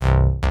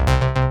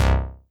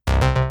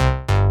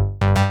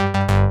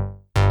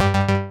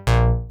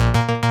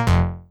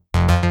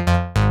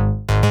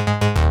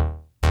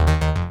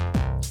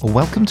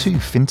Welcome to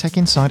FinTech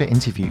Insider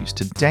Interviews.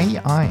 Today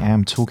I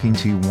am talking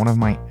to one of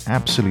my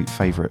absolute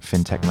favourite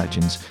FinTech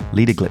legends,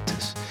 Lida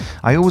Glyptis.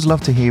 I always love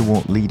to hear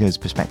what Lida's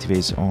perspective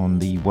is on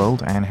the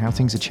world and how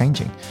things are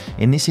changing.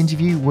 In this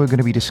interview, we're going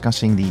to be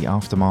discussing the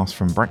aftermath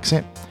from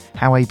Brexit,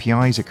 how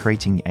APIs are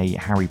creating a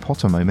Harry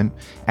Potter moment,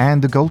 and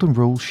the golden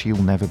rule she'll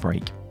never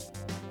break.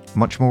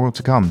 Much more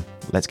to come.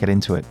 Let's get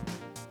into it.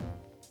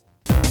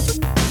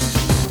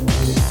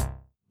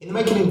 In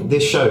making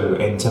this show,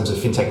 in terms of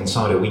FinTech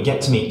Insider, we get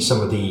to meet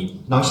some of the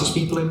nicest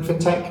people in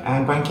FinTech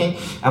and banking,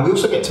 and we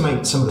also get to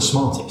meet some of the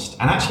smartest.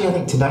 And actually, I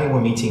think today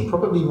we're meeting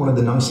probably one of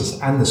the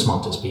nicest and the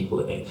smartest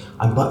people in it.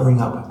 I'm buttering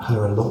up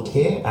her a lot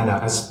here, and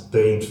as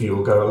the interview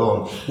will go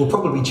along, we'll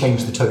probably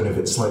change the tone of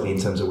it slightly in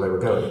terms of where we're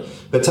going.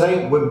 But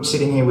today we're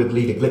sitting here with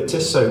Lida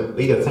Glyptis. So,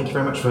 Lida, thank you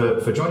very much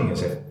for joining us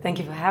here. Thank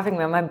you for having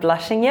me. Am I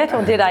blushing yet,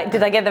 or did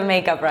I get the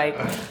makeup right?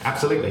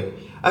 Absolutely.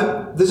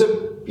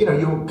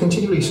 You're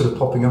continually sort of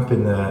popping up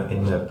in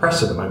the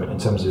press at the moment in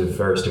terms of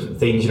various different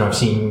things. I've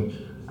seen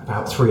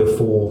about 3 or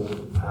 4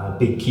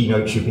 big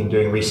keynotes you've been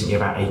doing recently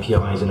about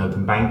APIs and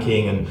open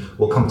banking, and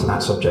we'll come to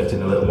that subject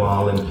in a little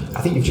while. And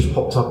I think you've just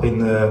popped up in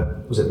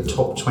the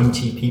top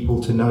 20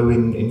 people to know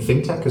in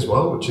FinTech as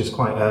well, which is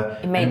quite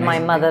It made my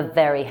mother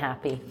very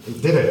happy.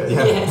 Did it?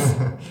 Yeah. Yes.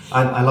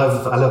 I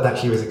love that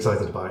she was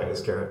excited by it.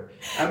 It's good.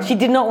 She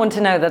did not want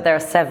to know that there are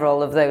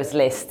several of those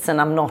lists, and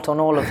I'm not on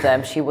all of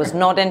them. She was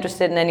not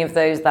interested in any of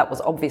those. That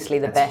was obviously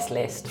the best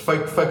list.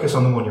 Focus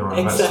on the one you're on.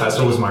 Exactly. That's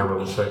always my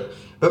rule. So.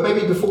 But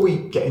maybe before we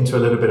get into a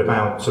little bit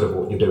about sort of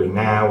what you're doing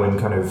now and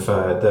kind of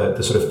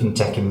the sort of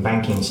FinTech and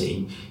banking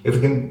scene, if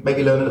we can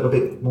maybe learn a little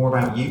bit more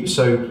about you.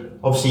 So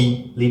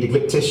obviously, Lida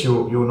Glyptis,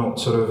 you're not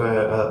sort of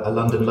a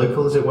London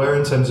local, as it were,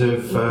 in terms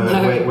of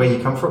where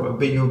you come from,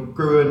 but you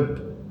grew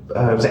in,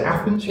 was it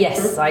Athens?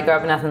 Yes, I grew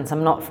up in Athens.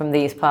 I'm not from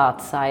these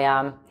parts.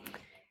 I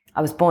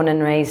was born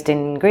and raised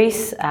in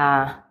Greece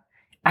at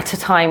a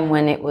time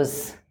when it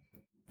was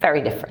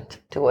very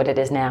different to what it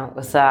is now. It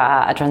was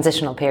a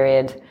transitional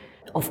period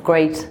of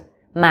great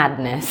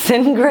madness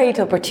and great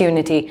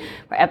opportunity,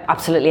 where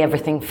absolutely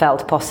everything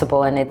felt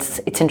possible. And it's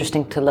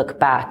interesting to look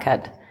back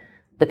at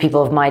the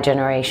people of my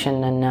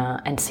generation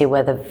and see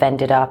where they've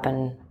ended up.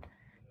 And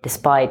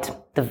despite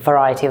the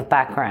variety of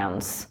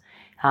backgrounds,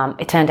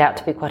 it turned out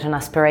to be quite an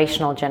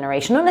aspirational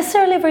generation, not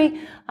necessarily a very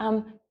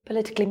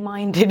politically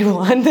minded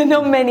one. There are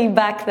not many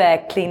back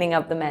there cleaning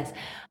up the mess,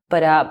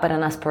 but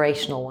an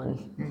aspirational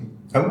one.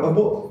 And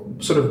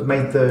what sort of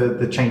made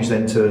the change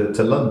then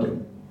to London?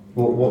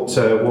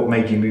 What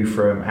made you move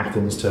from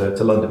Athens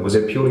to London? Was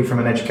it purely from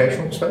an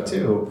educational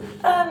perspective, or?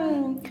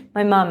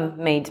 My mum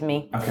made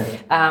me. Okay.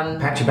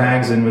 Packed your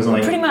bags and was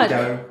like, pretty much.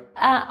 Go.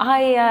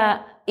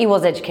 It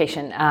was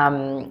education,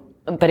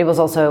 but it was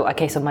also a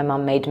case of my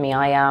mum made me.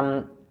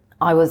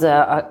 I was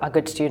a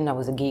good student. I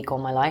was a geek all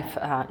my life.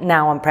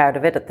 Now I'm proud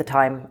of it. At the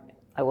time,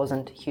 I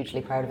wasn't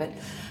hugely proud of it.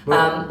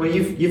 Well,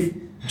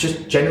 you've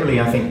just generally,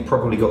 I think,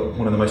 probably got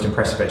one of the most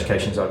impressive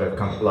educations I've ever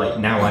come. Like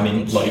now, I'm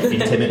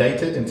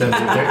intimidated in terms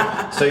of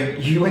doing. So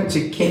you went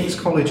to King's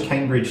College,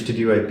 Cambridge, to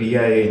do a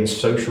BA in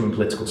Social and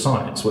Political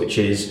Science, which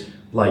is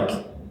like,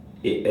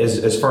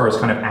 as far as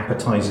kind of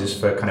appetizers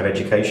for kind of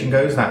education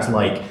goes, that's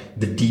like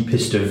the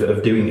deepest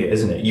of doing it,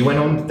 isn't it? You went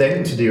on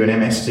then to do an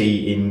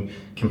MSc in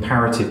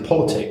Comparative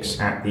Politics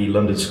at the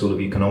London School of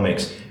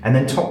Economics, and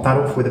then topped that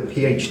off with a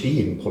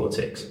PhD in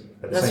politics.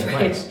 At the same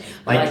place.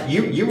 Like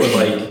you were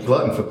like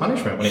glutton for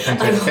punishment when it came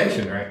to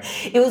education, right?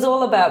 It was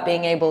all about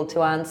being able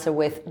to answer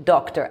with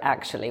doctor,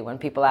 actually, when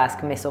people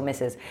ask Miss or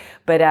Mrs.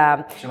 But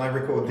shall I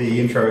record the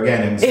intro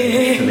again and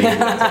say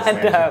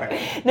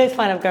No, it's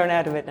fine. I've grown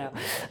out of it now.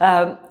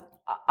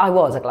 I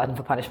was a glutton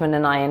for punishment,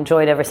 and I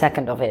enjoyed every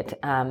second of it.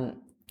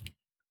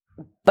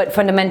 But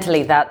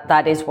fundamentally,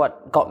 that is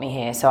what got me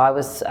here. So I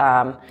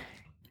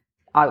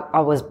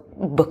was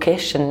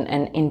bookish and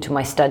into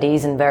my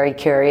studies and very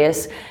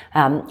curious.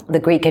 The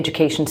Greek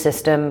education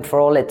system, for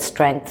all its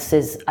strengths,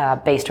 is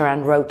based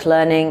around rote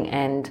learning,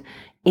 and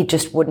it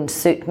just wouldn't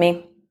suit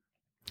me.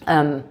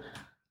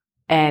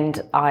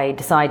 And I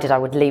decided I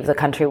would leave the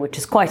country, which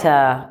is quite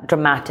a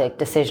dramatic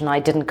decision. I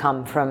didn't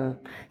come from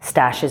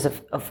stashes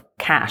of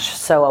cash,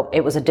 so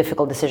it was a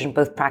difficult decision,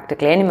 both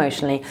practically and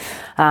emotionally.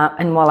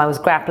 And while I was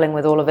grappling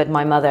with all of it,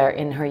 my mother,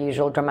 in her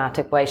usual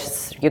dramatic way, she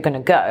says, "You're going to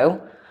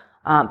go.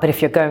 But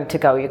if you're going to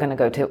go, you're going to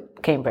go to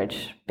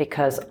Cambridge,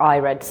 because I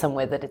read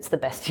somewhere that it's the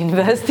best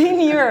university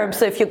in Europe.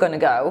 So if you're going to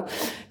go,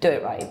 do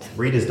it right."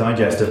 Reader's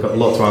Digest have got a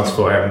lot to answer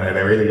for, haven't they?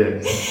 They really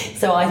do.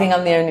 So I think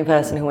I'm the only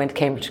person who went to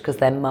Cambridge because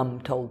their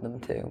mum told them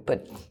to.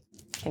 But,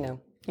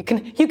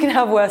 you can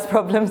have worse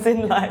problems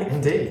in life.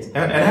 Indeed.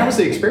 And how was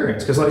the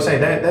experience? Because like I say,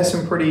 there's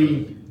some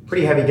pretty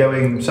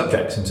heavy-going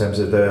subjects in terms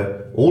of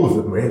all of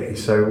them, really.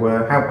 So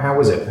how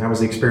was it? How was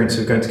the experience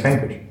of going to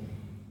Cambridge?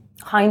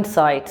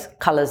 Hindsight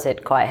colours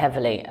it quite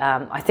heavily.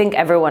 I think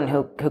everyone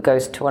who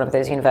goes to one of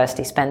those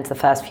universities spends the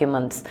first few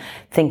months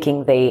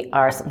thinking they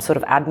are some sort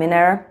of admin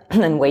error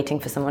and waiting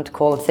for someone to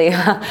call and say,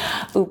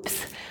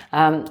 oops.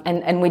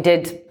 And we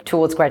did,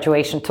 towards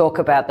graduation, talk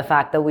about the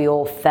fact that we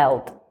all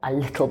felt a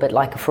little bit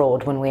like a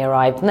fraud when we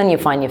arrived. And then you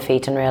find your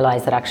feet and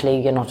realize that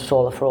actually you're not at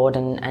all a fraud,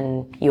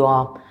 and you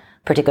are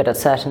pretty good at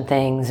certain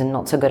things and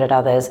not so good at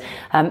others.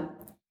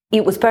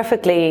 It was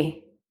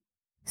perfectly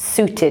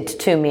suited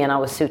to me, and I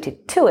was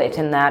suited to it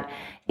in that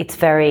it's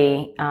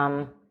very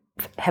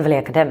heavily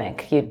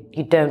academic.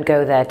 You don't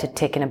go there to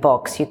tick in a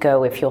box. You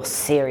go if you're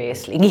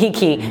seriously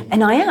geeky,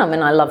 and I am,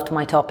 and I loved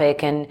my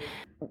topic, and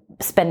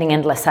spending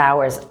endless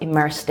hours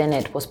immersed in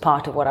it was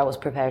part of what I was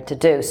prepared to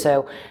do.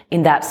 So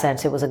in that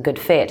sense, it was a good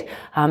fit.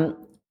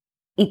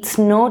 It's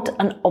not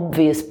an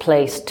obvious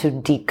place to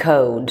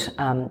decode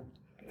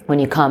when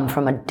you come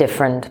from a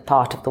different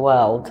part of the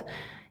world.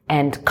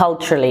 And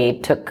culturally,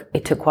 it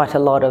took quite a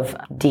lot of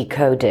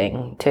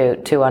decoding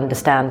to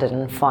understand it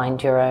and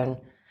find your own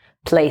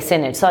place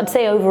in it. So I'd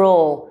say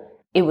overall,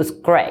 it was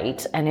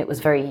great, and it was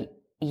very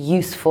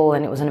useful,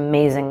 and it was an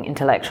amazing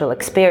intellectual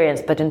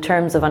experience. But in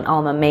terms of an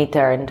alma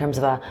mater, in terms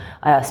of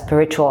a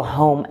spiritual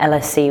home,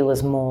 LSE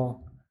was more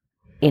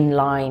in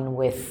line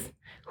with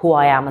who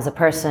I am as a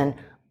person,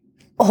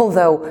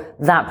 although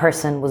that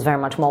person was very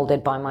much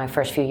molded by my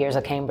first few years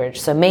at Cambridge.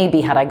 So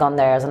maybe had I gone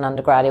there as an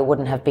undergrad, it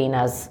wouldn't have been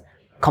as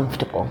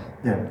comfortable.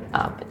 Yeah.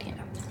 But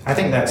I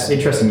think that's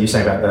interesting you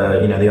say about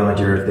the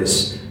idea of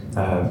this.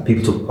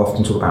 People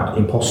often talk about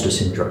imposter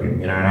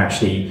syndrome, and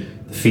actually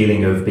the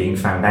feeling of being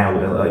found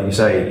out. Like you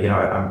say,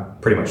 I'm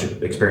pretty much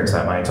experienced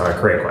that my entire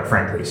career, quite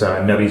frankly.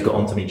 So nobody's got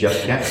onto me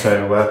just yet.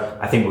 So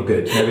I think we're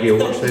good. Nobody will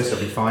watch this. I'll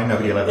be fine.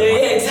 Nobody will ever.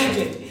 Yeah,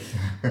 exactly.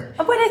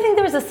 But I think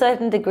there is a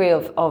certain degree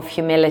of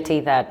humility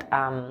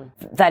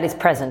that is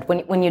present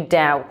when you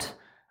doubt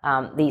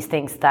these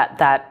things.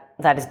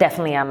 That is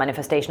definitely a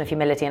manifestation of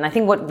humility. And I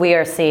think what we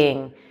are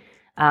seeing,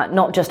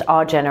 not just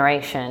our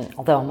generation,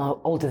 although I'm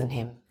older than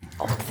him,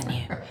 older than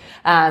you,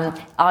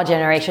 our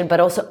generation, but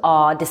also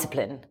our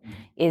discipline,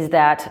 is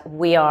that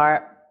we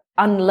are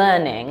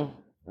unlearning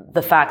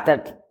the fact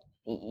that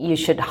you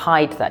should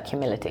hide that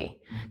humility.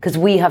 Because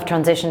we have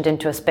transitioned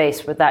into a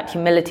space where that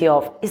humility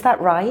of, is that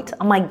right?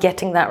 Am I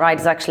getting that right?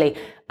 Is actually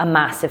a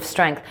massive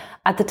strength.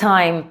 At the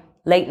time,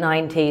 late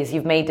 90s,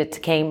 you've made it to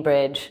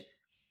Cambridge,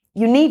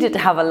 you needed to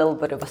have a little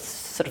bit of a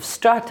sort of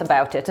strut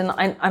about it. And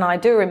I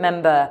do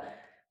remember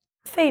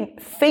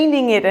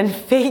feigning it and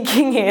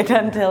faking it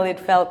until it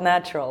felt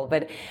natural.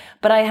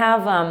 But I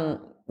have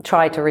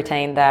tried to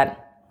retain that,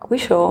 are we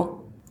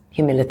sure?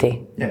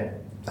 Humility. Yeah,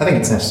 I think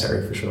it's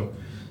necessary for sure.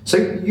 So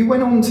you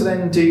went on to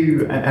then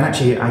do, and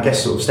actually I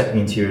guess sort of stepping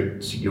into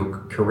your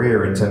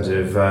career in terms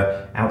of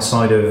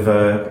outside of,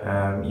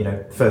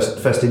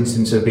 first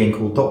instance of being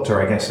called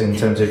doctor, I guess, in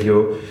terms of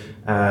your,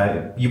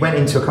 you went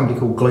into a company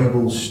called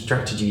Global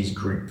Strategies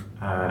Group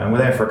and were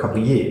there for a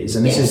couple of years.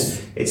 And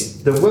it's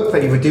the work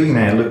that you were doing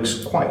there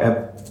looks quite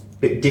a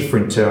bit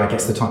different to, I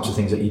guess, the types of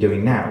things that you're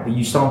doing now. But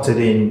you started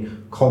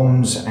in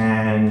comms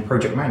and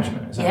project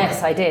management, is that right?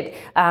 Yes, I did.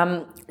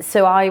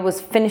 So I was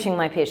finishing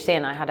my PhD,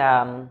 and I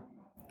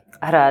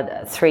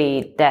had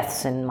 3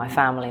 deaths in my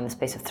family in the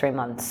space of 3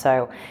 months.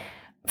 So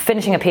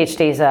finishing a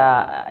PhD is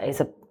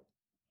a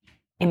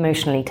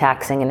emotionally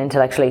taxing and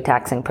intellectually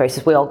taxing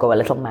process. We all go a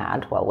little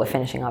mad while we're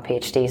finishing our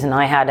PhDs, and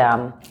I had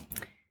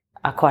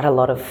quite a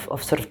lot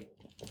of sort of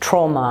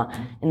trauma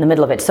in the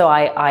middle of it. So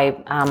I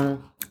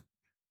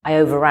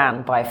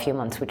overran by a few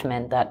months, which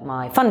meant that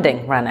my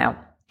funding ran out.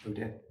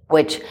 Okay.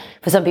 Which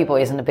for some people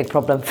isn't a big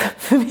problem.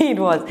 For me it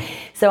was.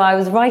 So I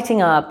was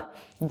writing up,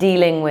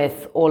 dealing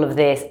with all of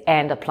this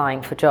and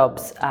applying for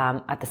jobs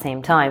at the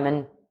same time.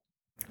 And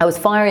I was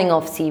firing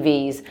off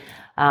CVs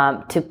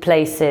to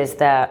places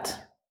that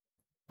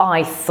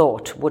I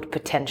thought would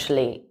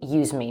potentially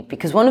use me.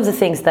 Because one of the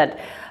things that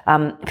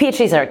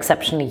PhDs are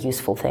exceptionally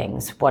useful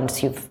things.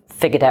 Once you've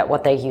figured out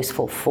what they're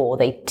useful for,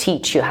 they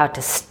teach you how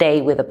to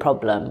stay with a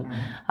problem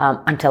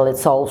until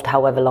it's solved,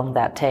 however long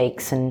that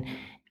takes. And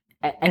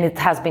it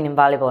has been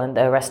invaluable in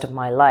the rest of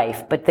my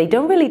life, but they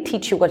don't really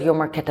teach you what your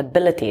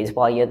marketability is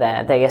while you're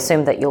there. They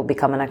assume that you'll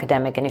become an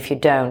academic, and if you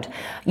don't,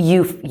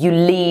 you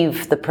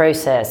leave the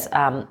process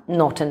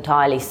not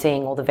entirely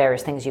seeing all the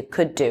various things you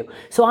could do.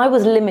 So I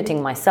was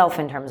limiting myself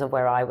in terms of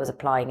where I was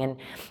applying, and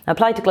I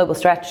applied to Global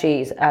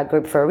Strategies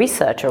Group for a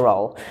researcher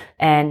role,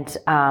 and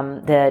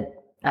the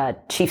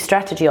chief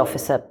strategy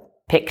officer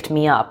picked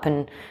me up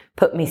and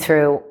put me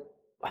through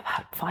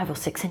about 5 or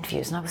 6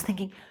 interviews, and I was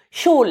thinking,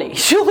 surely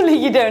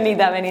you don't need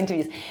that many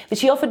interviews. But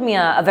she offered me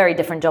a very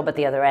different job at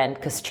the other end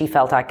because she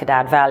felt I could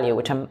add value,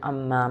 which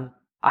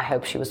I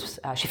hope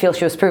she feels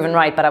she was proven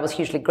right, but I was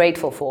hugely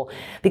grateful for,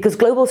 because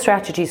Global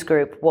Strategies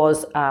Group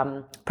was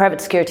a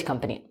private security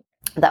company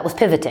that was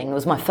pivoting. It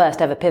was my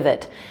first ever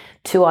pivot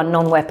to a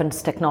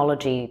non-weapons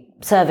technology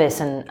service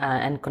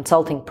and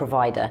consulting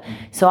provider.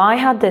 So I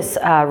had this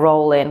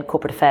role in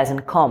corporate affairs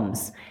and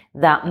comms.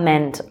 That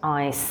meant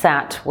I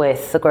sat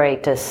with the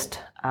greatest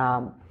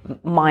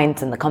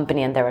minds in the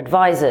company and their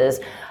advisors,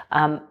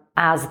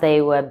 as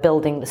they were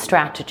building the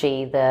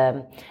strategy,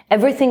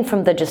 everything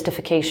from the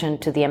justification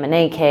to the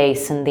M&A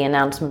case and the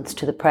announcements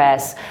to the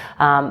press,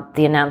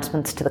 the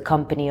announcements to the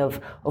company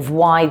of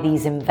why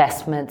these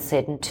investments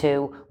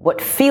into what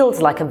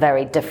feels like a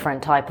very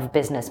different type of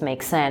business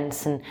make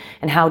sense, and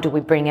how do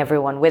we bring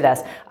everyone with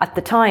us. At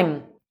the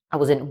time, I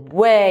was in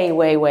way,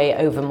 way, way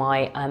over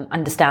my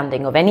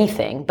understanding of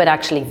anything, but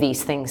actually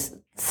these things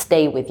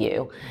stay with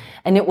you.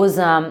 And it was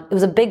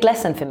a big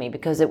lesson for me,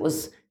 because it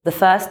was the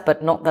first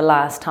but not the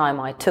last time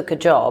I took a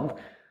job,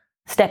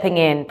 stepping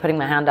in, putting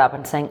my hand up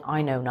and saying,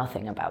 I know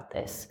nothing about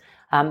this,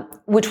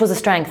 which was a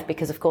strength,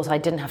 because of course I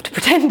didn't have to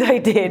pretend I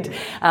did.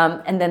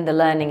 And then the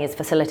learning is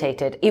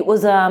facilitated. It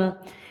was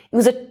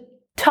a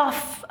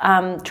tough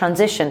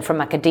transition from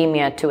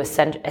academia to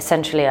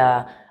essentially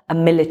a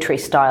military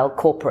style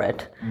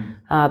corporate.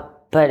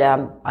 But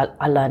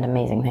I learned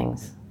amazing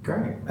things.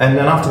 Great. And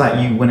then after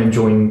that, you went and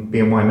joined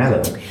BNY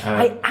Mellon.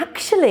 I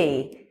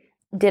actually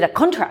did a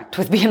contract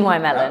with BNY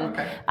Mellon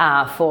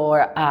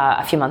for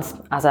a few months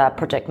as a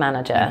project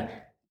manager.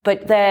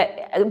 But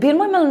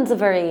BNY Mellon's a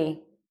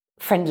very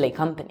friendly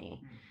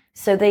company,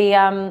 so they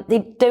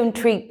don't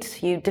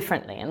treat you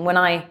differently. And when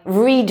I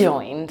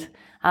rejoined,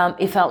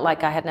 it felt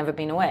like I had never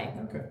been away.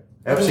 Okay.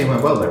 Obviously, it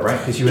went well though, right?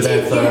 Because you were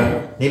there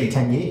for nearly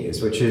 10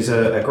 years, which is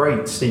a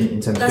great stint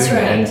in terms of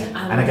doing it.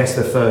 And I guess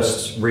the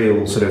first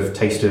real sort of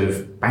taste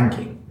of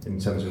banking in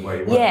terms of where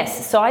you were.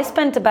 Yes, so I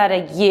spent about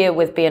a year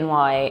with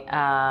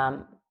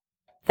BNY,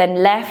 then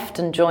left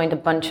and joined a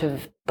bunch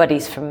of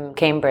buddies from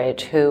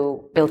Cambridge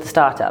who built a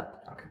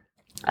startup.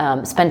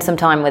 Okay. Spent some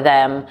time with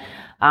them,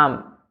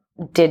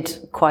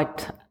 did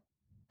quite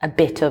a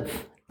bit of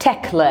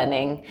tech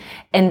learning,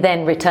 and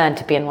then returned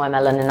to BNY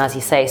Mellon, and as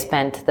you say,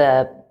 spent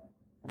the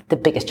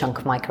biggest chunk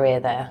of my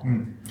career there.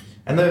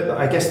 And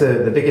I guess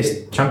the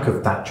biggest chunk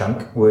of that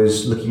chunk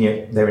was looking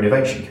at their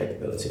innovation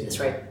capability. That's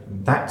right.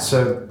 That's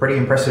a pretty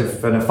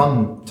impressive and a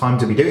fun time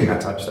to be doing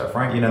that type of stuff,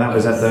 right? You know, that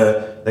was at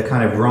the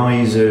kind of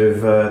rise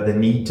of the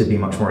need to be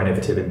much more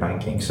innovative in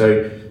banking.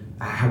 So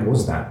how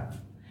was that?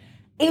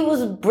 It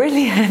was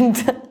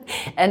brilliant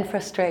and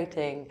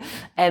frustrating.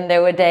 And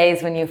there were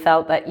days when you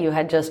felt that you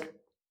had just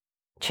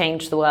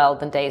changed the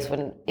world, and days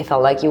when it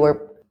felt like you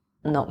were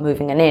not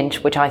moving an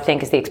inch, which I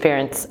think is the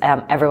experience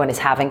everyone is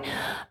having.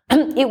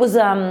 It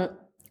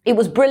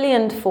was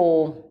brilliant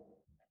for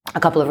a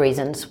couple of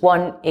reasons.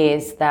 One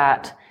is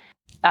that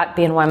at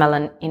BNY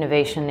Mellon,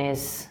 innovation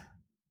is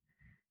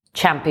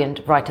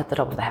championed right at the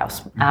top of the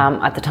house.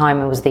 At the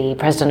time, it was the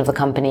president of the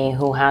company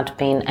who had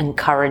been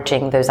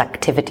encouraging those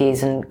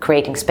activities and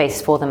creating space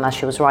for them as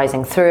she was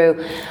rising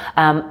through.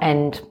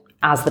 And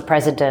as the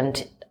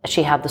president,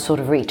 she had the sort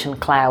of reach and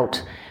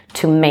clout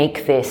to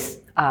make this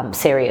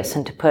serious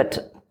and to put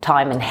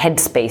time and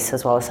headspace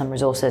as well as some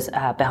resources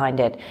behind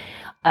it.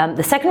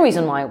 The second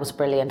reason why it was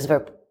brilliant is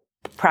very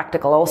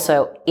practical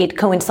also. It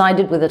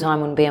coincided with the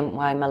time when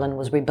BNY Mellon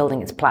was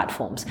rebuilding its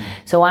platforms.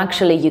 So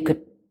actually you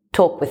could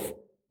talk with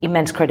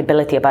immense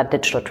credibility about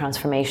digital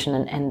transformation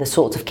and the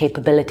sorts of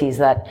capabilities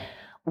that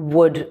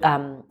would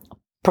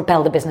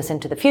propel the business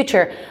into the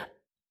future,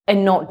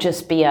 and not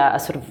just be a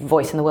sort of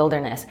voice in the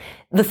wilderness.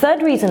 The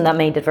third reason that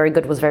made it very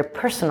good was very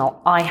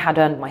personal. I had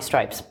earned my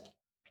stripes.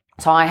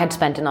 So I had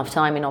spent enough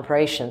time in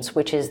operations,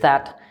 which is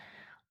that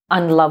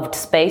unloved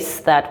space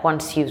that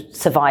once you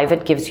survive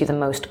it gives you the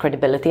most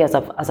credibility, as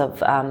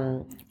I've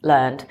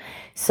learned.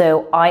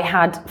 So I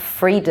had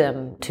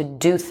freedom to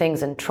do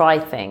things and try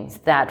things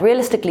that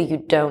realistically you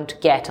don't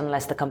get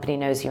unless the company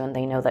knows you and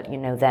they know that you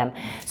know them.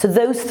 So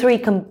those three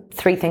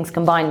things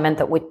combined meant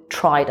that we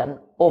tried an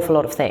awful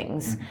lot of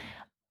things.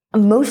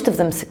 Most of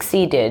them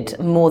succeeded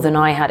more than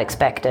I had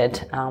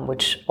expected,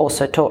 which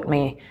also taught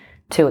me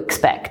to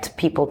expect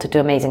people to do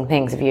amazing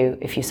things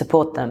if you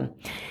support them.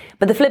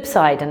 But the flip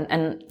side,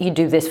 and you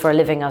do this for a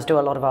living, as do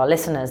a lot of our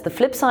listeners, the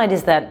flip side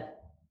is that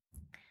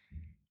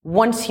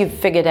once you've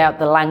figured out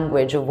the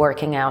language of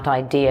working out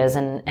ideas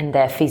and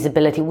their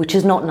feasibility, which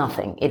is not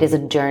nothing, it is a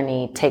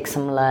journey, it takes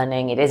some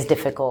learning, it is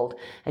difficult,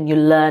 and you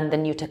learn the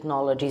new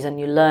technologies and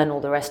you learn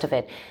all the rest of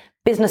it.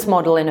 Business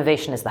model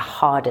innovation is the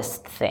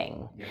hardest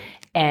thing.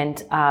 And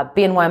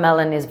BNY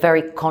Mellon is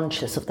very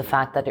conscious of the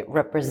fact that it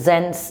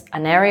represents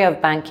an area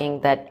of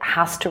banking that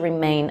has to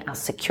remain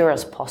as secure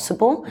as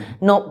possible,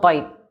 not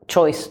by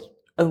choice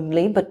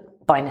only,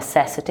 but by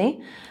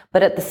necessity.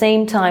 But at the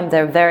same time,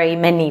 there are very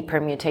many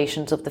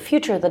permutations of the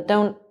future that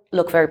don't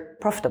look very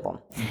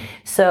profitable.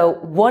 So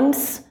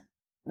once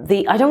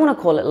I don't want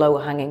to call it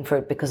low-hanging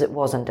fruit because it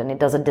wasn't, and it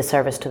does a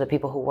disservice to the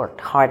people who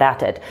worked hard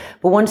at it.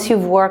 But once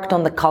you've worked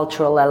on the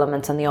cultural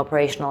elements and the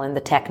operational and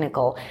the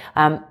technical,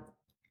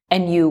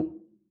 and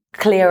you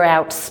clear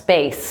out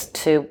space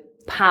to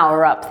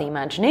power up the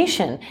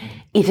imagination,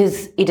 it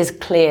is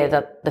clear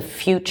that the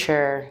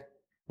future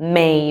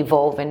may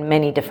evolve in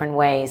many different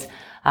ways.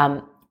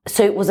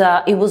 So it was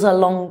a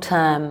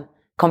long-term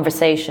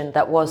conversation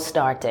that was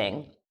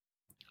starting.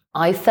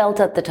 I felt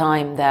at the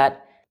time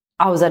that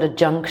I was at a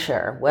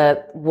juncture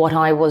where what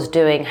I was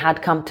doing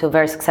had come to a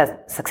very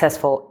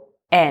successful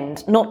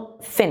end,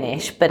 not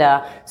finish, but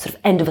a sort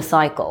of end of a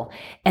cycle.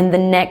 And the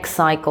next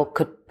cycle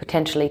could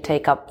potentially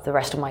take up the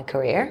rest of my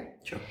career.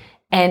 Sure.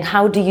 And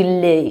how do you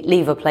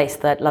leave a place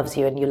that loves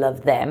you and you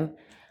love them?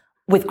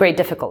 With great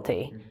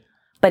difficulty.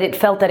 But it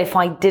felt that if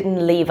I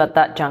didn't leave at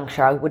that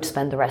juncture, I would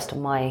spend the rest of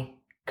my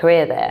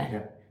career there.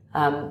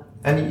 Yeah.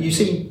 And you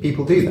see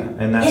people do that,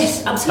 and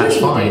yes, absolutely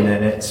that's fine.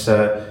 And it's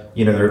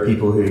there are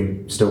people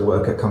who still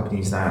work at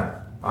companies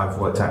that I've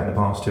worked at in the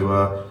past who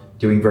are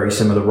doing very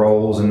similar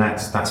roles, and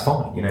that's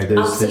fine.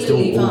 There's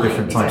still all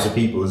different types of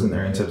people, isn't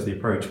there, in terms of the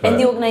approach. But... And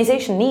the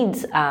organization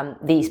needs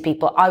these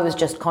people. I was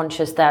just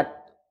conscious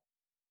that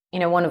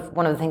one of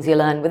the things you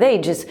learn with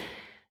age is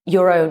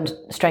your own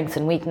strengths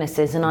and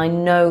weaknesses, and I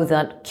know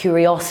that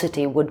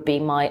curiosity would be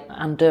my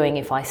undoing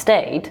if I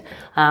stayed,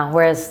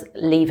 whereas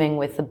leaving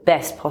with the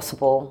best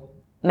possible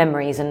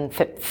memories and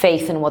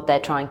faith in what they're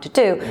trying to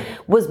do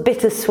was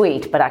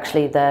bittersweet, but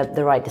actually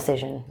the right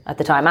decision at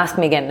the time. Ask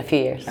me again in a few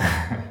years.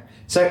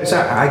 So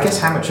I guess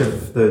how much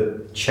of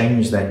the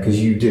change then, because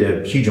you did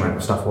a huge amount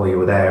of stuff while you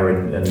were there,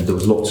 and there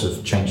was lots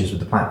of changes with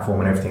the platform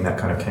and everything that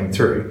kind of came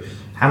through,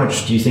 how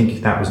much do you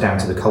think that was down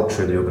to the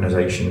culture of the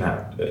organisation?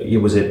 That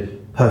was it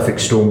perfect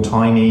storm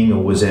timing,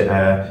 or was it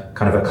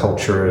kind of a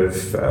culture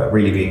of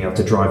really being able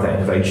to drive that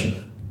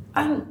innovation?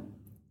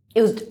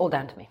 It was all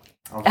down to me.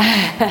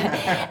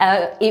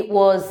 Okay. It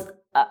was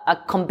a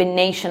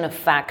combination of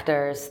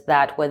factors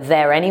that were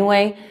there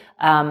anyway.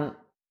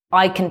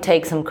 I can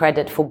take some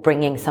credit for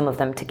bringing some of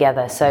them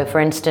together. So, for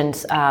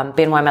instance,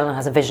 BNY Mellon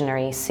has a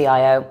visionary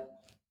CIO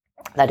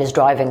that is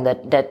driving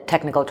the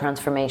technical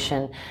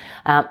transformation.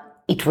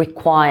 It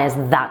requires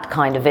that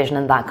kind of vision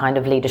and that kind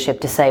of leadership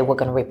to say we're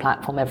going to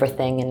replatform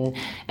everything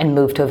and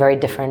move to a very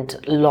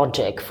different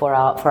logic for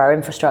our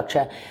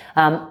infrastructure.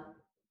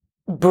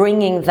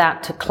 Bringing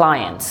that to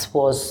clients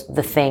was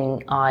the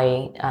thing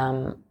I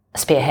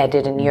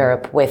spearheaded in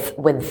Europe with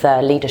the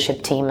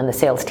leadership team and the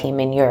sales team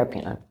in Europe.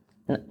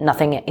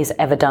 Nothing is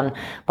ever done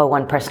by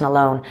one person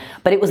alone,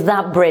 but it was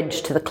that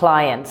bridge to the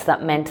clients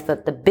that meant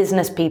that the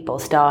business people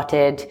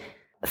started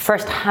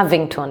first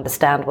having to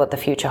understand what the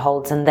future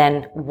holds, and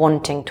then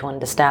wanting to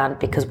understand,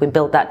 because we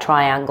built that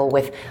triangle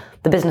with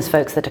the business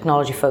folks, the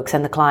technology folks,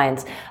 and the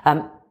clients.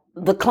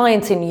 The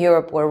clients in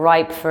Europe were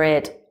ripe for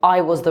it.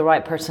 I was the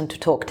right person to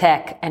talk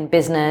tech and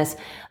business.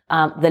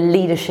 The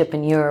leadership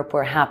in Europe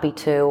were happy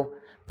to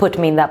put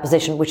me in that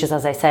position, which is,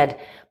 as I said,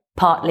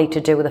 partly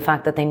to do with the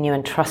fact that they knew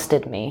and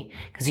trusted me,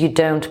 because you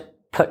don't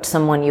put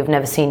someone you've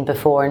never seen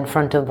before in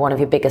front of one of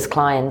your biggest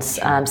clients,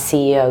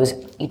 CEOs.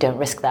 You don't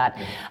risk that.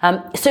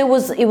 So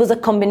it was a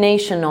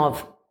combination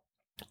of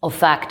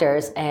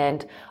factors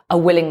and a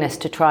willingness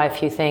to try a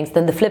few things.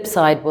 Then the flip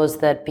side was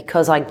that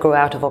because I grew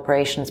out of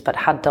operations but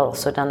had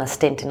also done a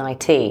stint in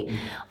IT,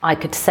 I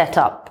could set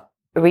up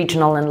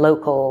regional and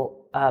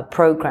local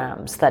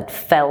programs that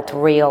felt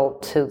real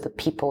to the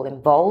people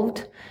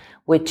involved,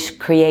 which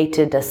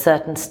created a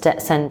certain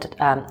sense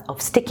of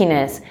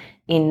stickiness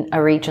in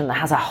a region that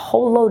has a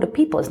whole load of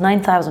people. It's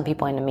 9,000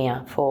 people in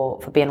EMEA for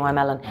BNY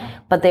Mellon,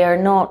 but they are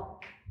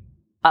not,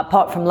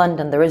 apart from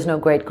London, there is no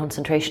great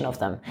concentration of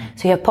them.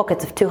 So you have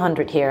pockets of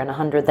 200 here and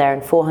 100 there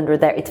and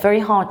 400 there. It's very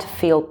hard to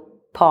feel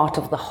part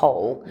of the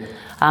whole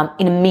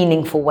in a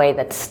meaningful way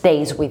that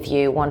stays with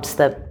you once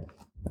the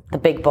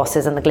big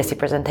bosses and the glitzy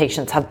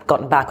presentations have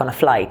gotten back on a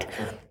flight.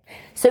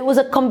 So it was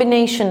a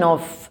combination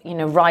of,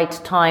 right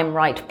time,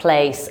 right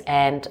place,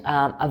 and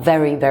a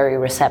very, very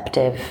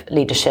receptive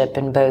leadership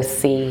in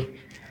both the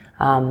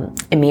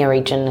EMEA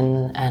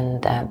region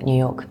and New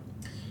York.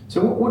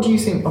 So what do you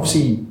think,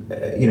 obviously,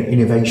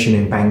 innovation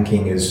in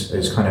banking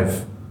is kind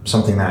of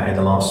something that in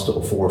the last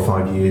sort of 4 or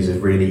 5 years has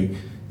really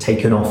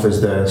taken off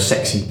as the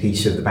sexy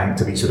piece of the bank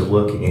to be sort of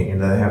working in.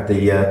 They have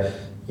the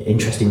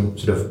interesting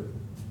sort of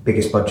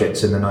biggest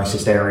budgets in the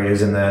nicest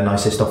areas and the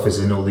nicest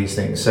offices and all these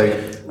things. So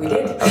we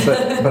did.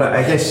 but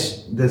I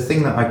guess the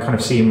thing that I kind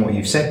of see in what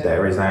you've said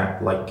there is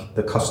that like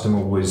the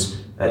customer was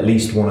at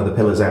least one of the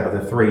pillars out of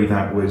the three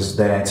that was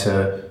there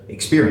to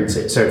experience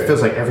it. So it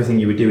feels like everything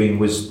you were doing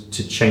was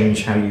to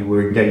change how you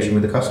were engaging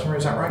with the customer.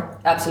 Is that right?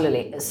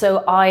 Absolutely.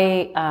 So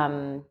I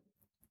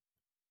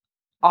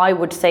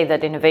would say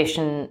that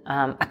innovation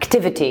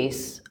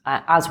activities,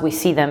 as we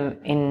see them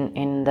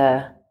in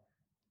the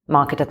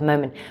market at the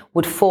moment,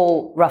 would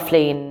fall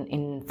roughly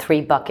in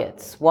 3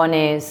 buckets. One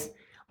is,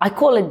 I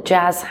call it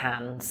jazz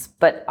hands,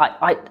 but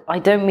I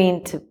don't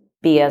mean to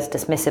be as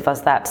dismissive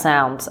as that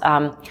sounds.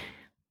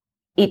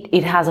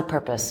 It has a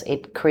purpose.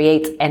 It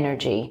creates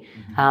energy,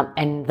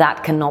 and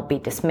that cannot be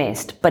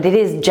dismissed. But it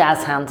is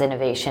jazz hands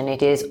innovation.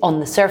 It is on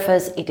the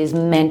surface. It is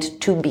meant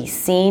to be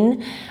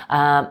seen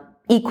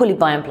equally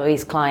by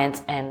employees,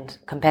 clients, and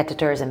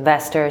competitors,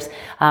 investors.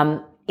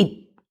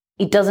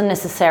 It doesn't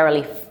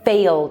necessarily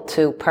fail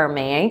to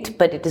permeate,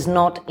 but it is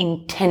not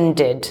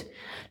intended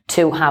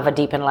to have a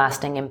deep and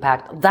lasting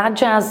impact. That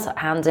jazz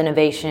hands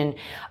innovation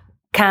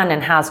can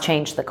and has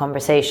changed the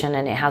conversation,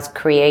 and it has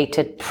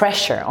created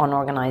pressure on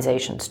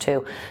organizations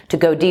to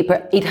go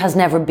deeper. It has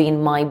never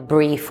been my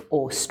brief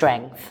or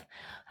strength.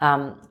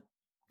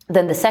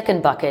 Then the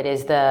second bucket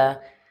is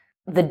the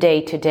the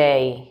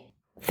day-to-day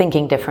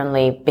thinking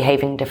differently,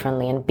 behaving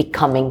differently, and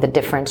becoming the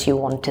difference you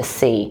want to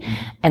see.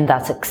 And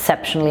that's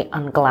exceptionally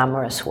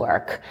unglamorous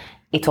work.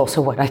 It's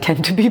also what I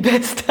tend to be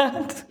best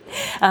at.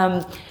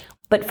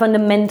 But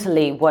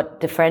fundamentally, what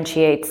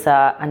differentiates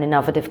an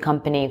innovative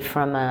company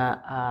from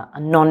a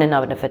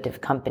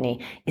non-innovative company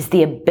is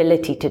the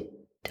ability to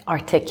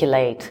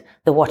articulate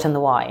the what and the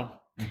why.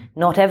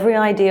 Not every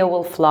idea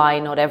will fly,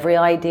 not every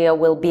idea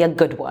will be a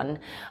good one,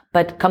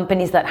 but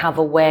companies that have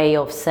a way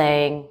of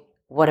saying,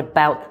 what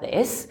about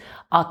this,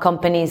 are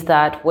companies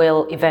that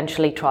will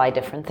eventually try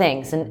different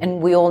things.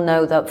 And we all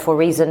know that for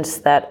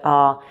reasons that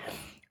are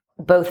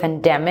both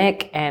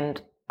endemic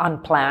and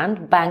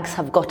unplanned, banks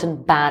have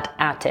gotten bad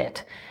at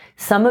it.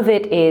 Some of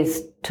it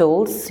is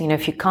tools.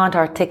 If you can't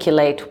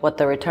articulate what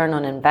the return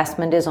on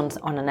investment is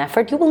on an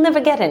effort, you will never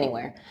get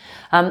anywhere.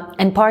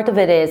 And part of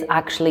it is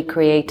actually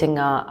creating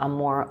a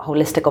more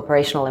holistic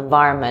operational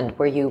environment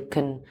where you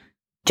can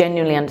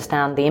genuinely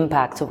understand the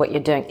impacts of what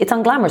you're doing. It's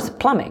unglamorous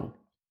plumbing,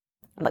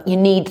 but you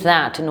need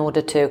that in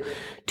order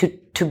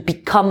to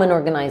become an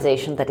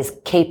organization that is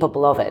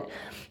capable of it.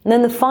 And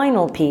then the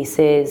final piece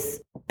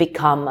is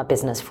become a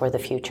business for the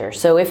future.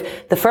 So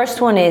if the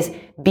first one is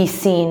be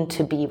seen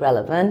to be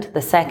relevant,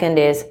 the second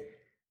is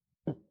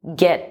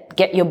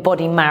get your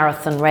body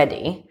marathon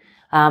ready,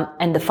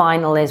 and the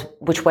final is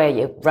which way are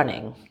you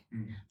running?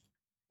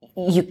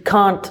 You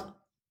can't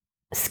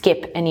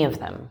skip any of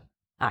them,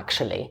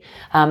 actually.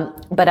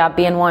 But at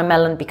BNY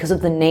Mellon, because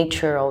of the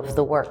nature of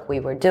the work we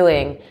were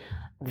doing,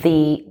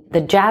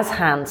 the jazz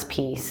hands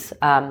piece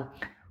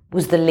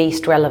was the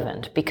least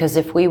relevant, because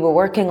if we were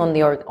working on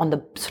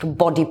the sort of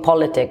body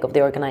politic of the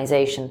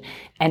organization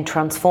and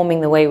transforming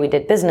the way we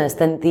did business,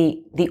 then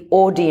the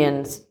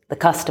audience, the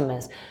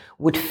customers,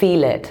 would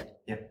feel it.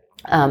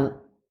 Yeah.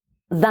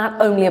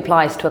 That only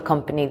applies to a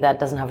company that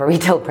doesn't have a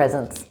retail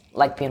presence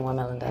like BNY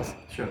Mellon does.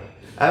 Sure.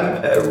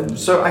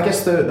 So I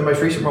guess the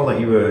most recent role that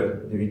you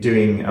were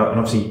doing, and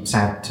obviously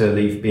sad to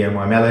leave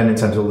BNY Mellon in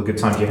terms of all the good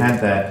times you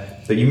had there,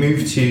 but you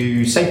moved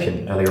to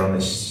Sapient earlier on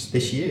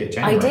this year,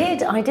 January.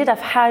 I did. I've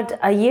had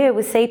a year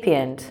with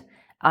Sapient,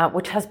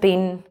 which has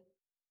been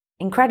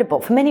incredible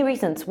for many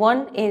reasons.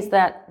 One is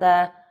that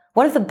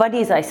one of the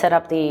buddies I set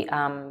up the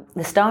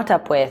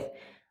startup with,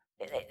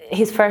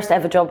 his first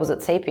ever job was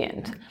at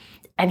Sapient,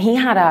 and he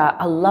had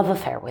a love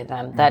affair with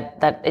them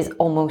that is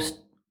almost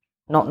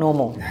not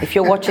normal. If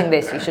you're watching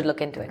this, you should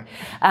look into it.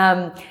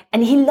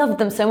 And he loved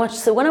them so much.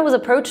 So when I was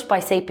approached by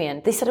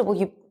Sapient, they said, well,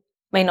 you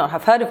may not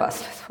have heard of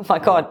us. Oh my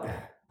God,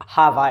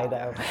 have I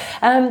though?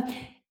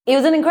 It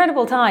was an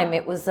incredible time.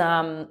 It was,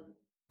 even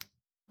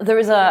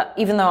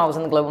though I was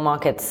in the global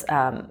markets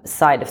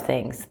side of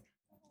things,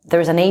 there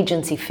is an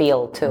agency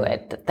feel to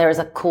it. There is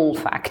a cool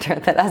factor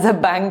that as a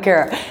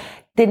banker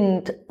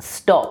didn't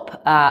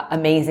stop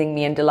amazing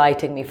me and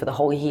delighting me for the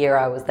whole year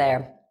I was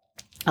there.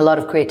 A lot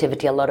of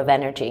creativity, a lot of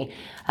energy.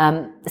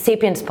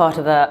 Sapient's part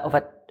of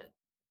a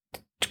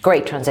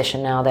great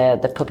transition now.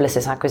 The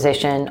Publicis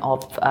acquisition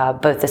of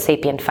both the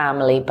Sapient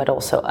family, but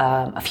also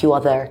a few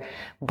other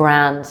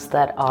brands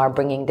that are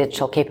bringing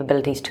digital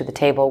capabilities to the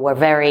table were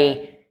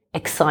very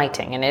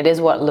exciting, and it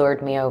is what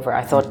lured me over.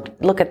 I thought,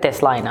 look at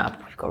this lineup.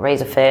 You've got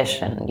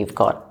Razorfish, and you've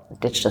got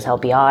Digital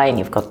LBI, and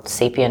you've got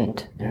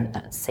Sapient,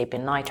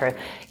 Sapient Nitro.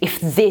 If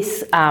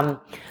this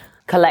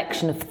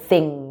collection of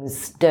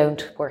things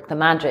don't work the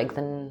magic,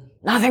 then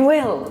nothing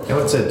will.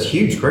 It's a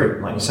huge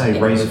group, like you say,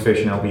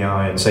 Razorfish and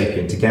LBI and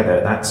Sapient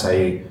together. That's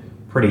a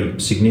pretty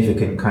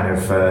significant kind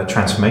of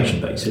transformation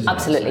base, isn't it?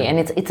 Absolutely, and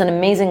it's an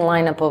amazing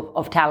lineup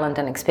of talent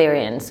and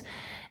experience,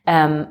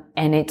 and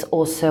it's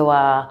also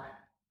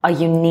a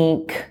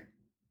unique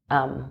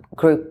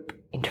group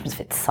in terms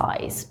of its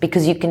size,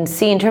 because you can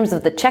see in terms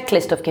of the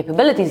checklist of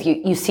capabilities,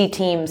 you see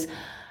teams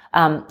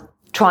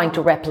trying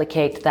to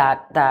replicate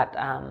that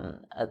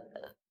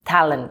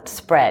talent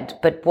spread,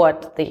 but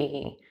what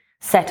the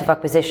set of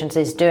acquisitions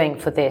is doing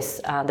for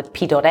this, the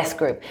P.S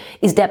group,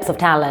 is depth of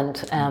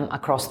talent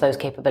across those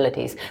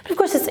capabilities. But of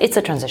course, it's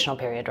a transitional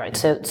period, right?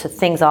 So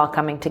things are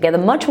coming together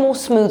much more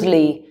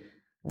smoothly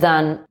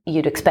than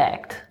you'd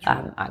expect,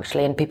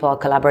 actually, and people are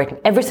collaborating.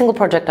 Every single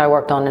project I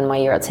worked on in my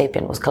year at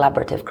Sapient was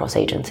collaborative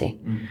cross-agency,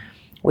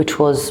 which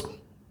was,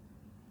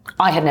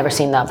 I had never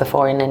seen that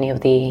before in any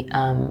of the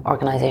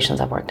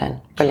organizations I've worked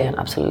in. Brilliant,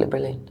 absolutely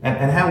brilliant.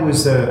 And how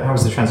was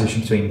the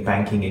transition between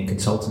banking and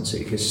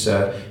consultancy? Because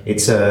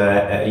it's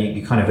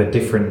you kind of a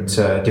different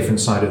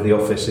side of the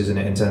office, isn't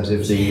it, in terms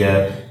of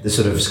the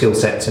sort of skill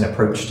sets and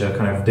approach to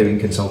kind of doing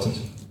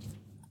consultancy?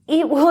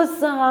 It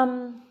was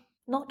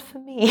not for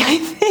me, I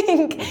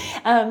think.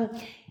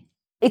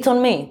 It's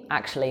on me,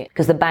 actually,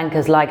 because the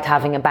bankers liked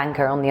having a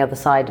banker on the other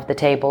side of the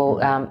table.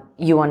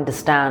 You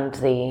understand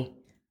the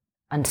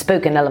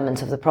unspoken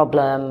elements of the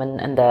problem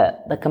and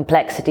the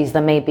complexities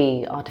that may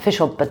be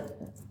artificial, but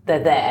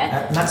they're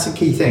there. And that's the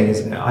key thing,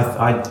 isn't it?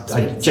 I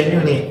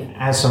genuinely,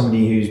 as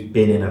somebody who's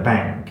been in a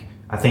bank,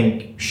 I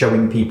think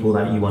showing people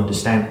that you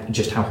understand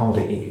just how hard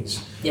it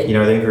is. Yeah. You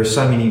know, I think there are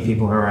so many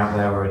people who are out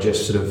there who are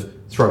just sort of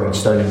throwing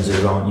stones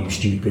at, aren't you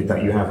stupid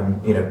that you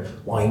haven't, you know,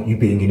 why aren't you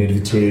being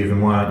innovative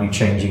and why aren't you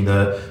changing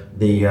the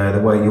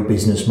way your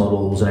business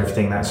models and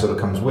everything that sort of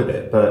comes with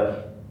it.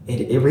 But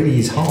it really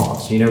is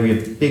hard. You know,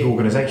 we're big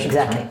organizations.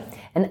 Exactly.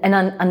 Right? And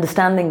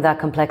understanding that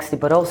complexity,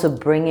 but also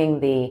bringing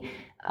the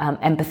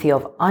empathy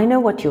of, I know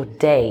what your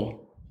day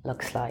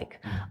looks like.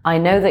 I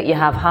know that you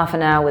have half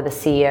an hour with the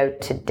CEO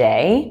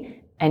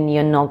today and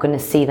you're not going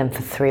to see them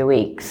for 3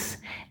 weeks.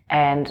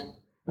 And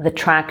the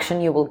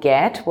traction you will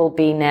get will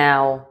be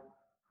now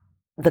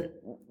the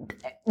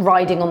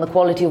riding on the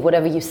quality of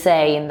whatever you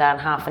say in that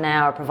half an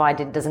hour,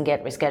 provided it doesn't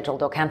get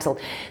rescheduled or cancelled.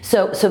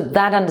 So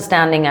that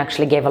understanding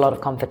actually gave a lot of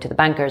comfort to the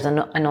bankers. And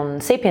on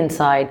the Sapient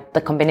side,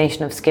 the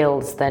combination of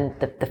skills, then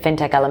the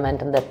fintech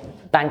element and the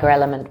banker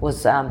element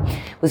was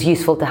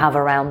useful to have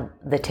around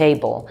the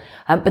table.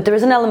 But there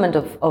is an element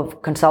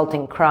of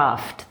consulting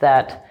craft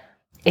that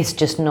is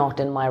just not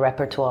in my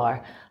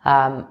repertoire,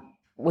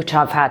 which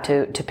I've had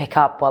to pick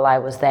up while I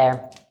was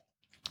there.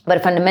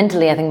 But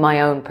fundamentally, I think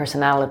my own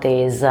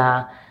personality is,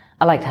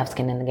 I like to have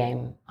skin in the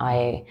game.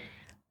 I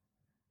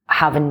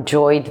have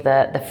enjoyed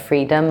the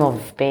freedom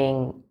of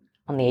being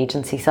on the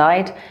agency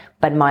side,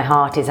 but my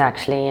heart is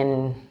actually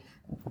in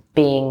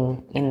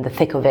being in the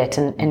thick of it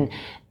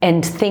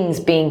and things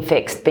being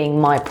fixed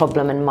being my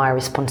problem and my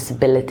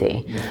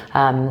responsibility.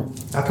 Yeah.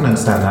 I can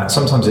understand that.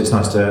 Sometimes it's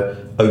nice to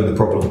own the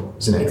problem,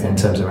 isn't it, in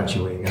terms of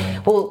actually where you're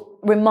going. Well,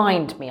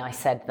 remind me I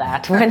said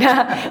that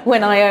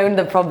when I own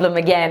the problem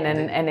again,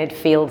 and it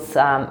feels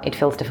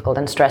difficult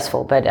and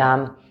stressful. But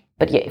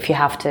yeah,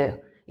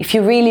 if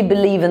you really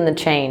believe in the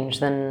change,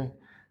 then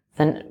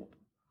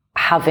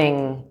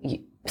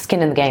having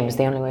skin in the game is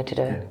the only way to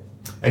do it.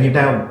 And you've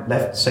now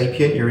left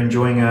Sapient. You're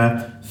enjoying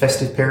a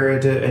festive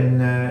period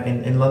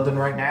in London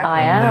right now.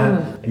 I am.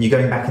 And you're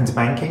going back into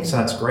banking, so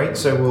that's great.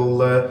 So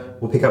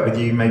we'll pick up with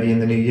you maybe in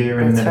the new year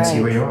and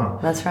see where you are.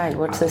 That's right.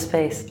 Watch this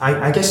space.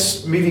 I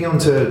guess moving on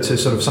to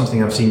sort of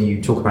something I've seen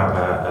you talk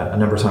about a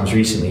number of times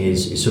recently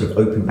is sort of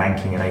open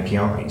banking and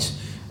APIs.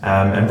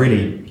 And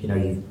really, you know,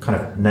 you've kind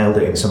of nailed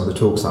it in some of the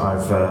talks that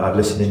I've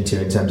listened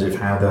into in terms of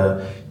how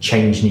the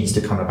change needs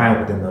to come about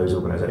within those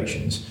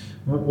organisations.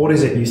 What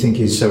is it you think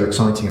is so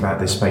exciting about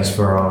this space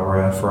for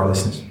our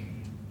listeners?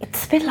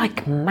 It's a bit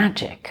like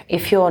magic.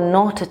 If you're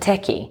not a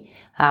techie,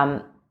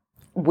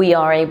 we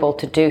are able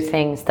to do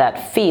things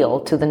that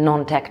feel to the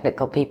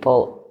non-technical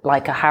people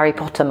like a Harry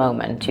Potter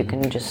moment. You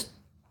can just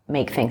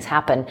make things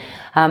happen.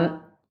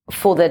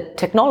 For the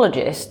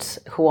technologists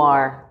who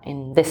are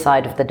in this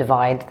side of the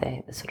divide,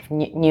 the sort of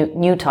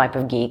new type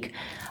of geek,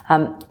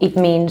 it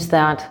means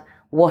that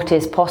what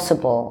is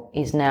possible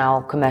is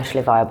now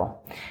commercially viable.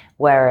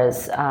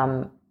 Whereas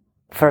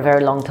for a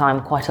very long time,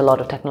 quite a lot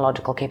of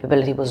technological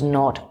capability was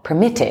not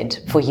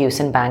permitted for use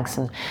in banks.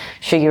 And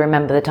sure, you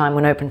remember the time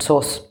when open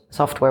source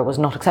software was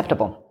not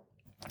acceptable.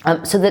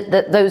 So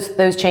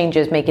those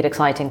changes make it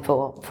exciting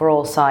for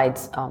all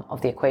sides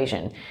of the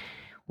equation.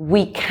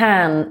 We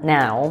can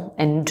now,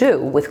 and do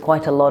with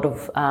quite a lot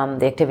of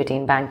the activity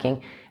in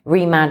banking,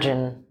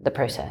 reimagine the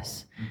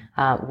process.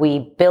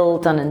 We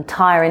built an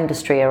entire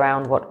industry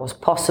around what was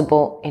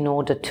possible in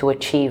order to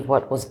achieve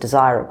what was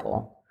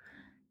desirable.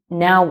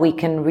 Now we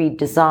can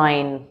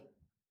redesign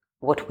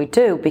what we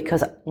do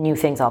because new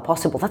things are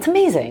possible. That's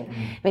amazing.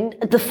 I mean,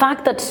 the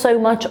fact that so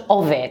much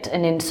of it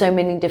and in so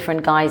many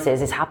different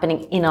guises is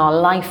happening in our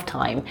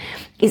lifetime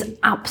is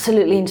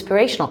absolutely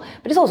inspirational,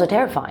 but it's also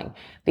terrifying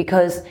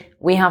because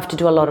we have to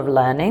do a lot of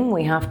learning.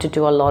 We have to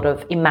do a lot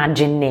of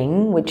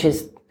imagining, which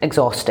is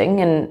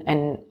exhausting,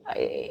 and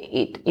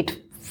it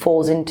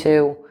falls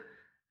into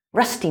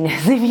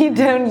rustiness if you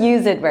don't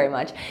use it very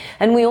much.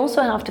 And we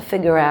also have to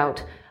figure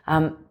out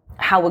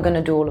how we're going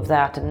to do all of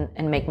that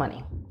and make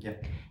money. Yeah.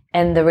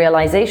 And the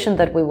realization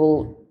that we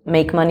will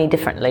make money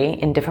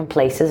differently in different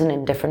places and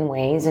in different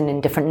ways and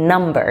in different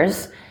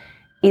numbers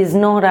is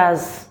not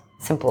as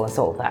simple as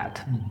all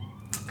that.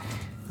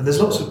 And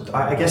there's lots of,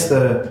 I guess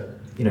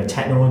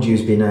technology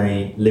has been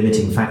a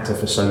limiting factor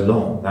for so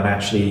long that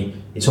actually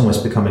it's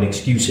almost become an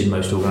excuse in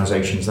most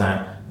organizations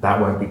that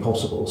won't be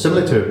possible.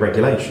 Similar to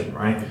regulation,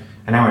 right?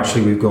 And now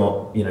actually we've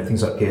got,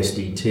 things like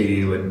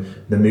PSD2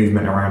 and the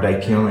movement around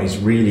APIs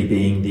really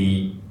being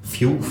the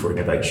fuel for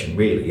innovation,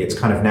 really. It's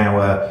kind of now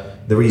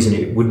the reason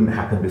it wouldn't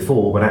happen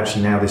before, but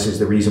actually now this is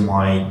the reason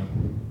why,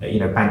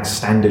 banks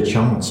stand a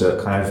chance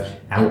at kind of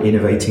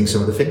out-innovating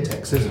some of the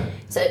fintechs, isn't it?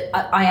 So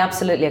I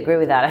absolutely agree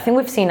with that. I think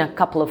we've seen a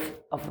couple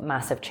of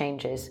massive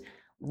changes.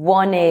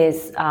 One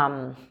is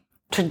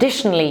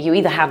traditionally you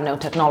either had no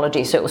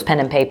technology, so it was pen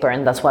and paper,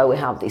 and that's why we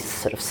have these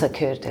sort of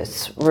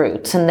circuitous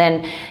routes. And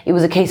then it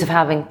was a case of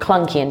having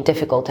clunky and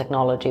difficult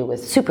technology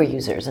with super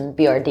users and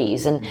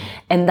BRDs,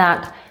 and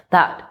that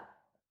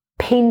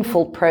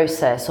painful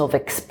process of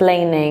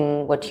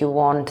explaining what you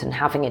want and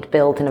having it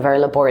built in a very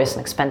laborious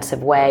and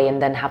expensive way,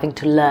 and then having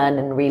to learn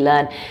and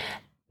relearn.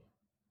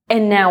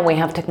 And now we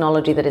have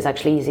technology that is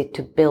actually easy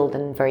to build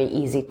and very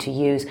easy to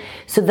use.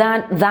 So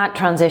that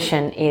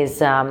transition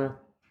is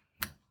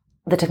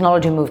the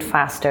technology moved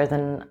faster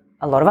than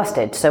a lot of us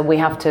did. So we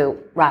have to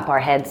wrap our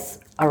heads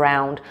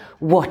around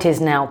what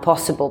is now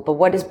possible. But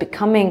what is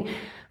becoming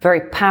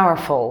very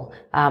powerful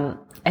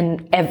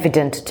and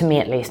evident to me,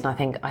 at least,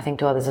 and I think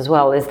to others as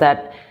well, is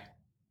that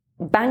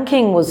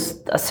banking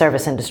was a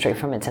service industry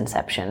from its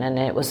inception, and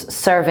it was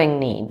serving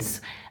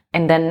needs.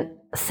 And then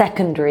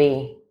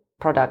secondary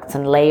products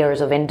and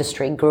layers of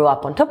industry grew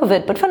up on top of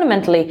it, but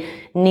fundamentally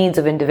needs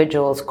of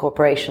individuals,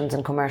 corporations,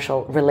 and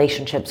commercial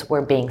relationships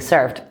were being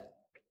served.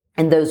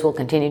 And those will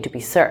continue to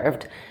be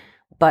served.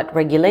 But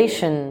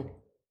regulation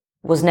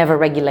was never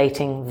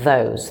regulating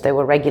those. They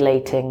were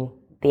regulating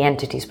the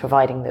entities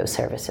providing those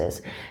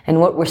services. And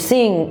what we're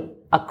seeing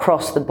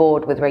across the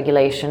board with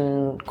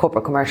regulation,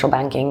 corporate commercial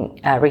banking,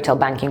 retail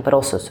banking, but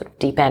also sort of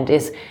deep end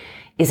is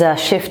a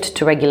shift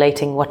to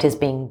regulating what is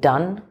being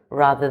done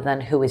rather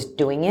than who is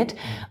doing it,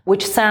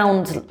 which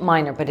sounds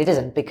minor, but it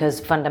isn't, because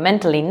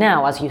fundamentally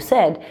now, as you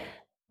said,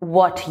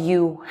 what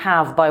you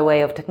have by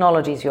way of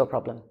technology is your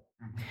problem.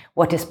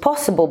 What is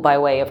possible by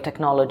way of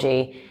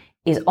technology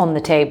is on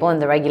the table,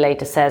 and the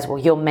regulator says, well,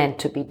 you're meant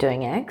to be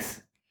doing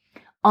X.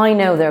 I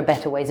know there are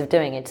better ways of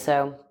doing it,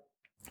 so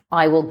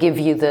I will give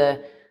you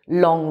the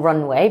long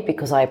runway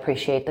because I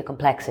appreciate the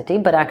complexity,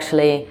 but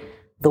actually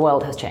the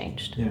world has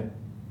changed. Yeah.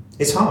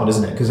 It's hard,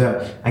 isn't it? Because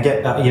I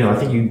get, I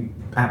think you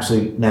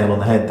absolutely nail on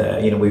the head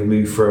there. We've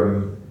moved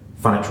from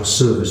financial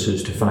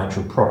services to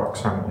financial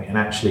products, haven't we? And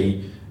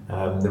actually,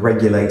 the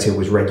regulator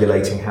was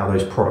regulating how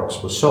those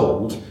products were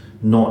sold,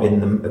 not in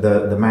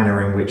the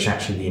manner in which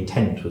actually the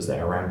intent was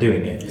there around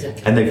doing it.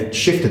 Exactly. And they've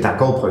shifted that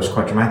goalpost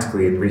quite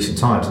dramatically in recent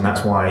times, and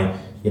that's why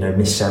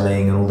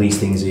mis-selling and all these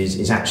things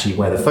is actually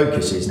where the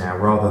focus is now,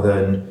 rather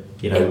than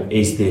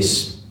is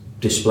this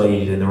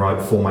displayed in the right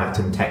format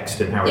and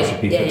text and how it should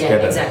be put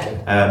together. Exactly.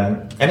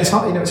 And it's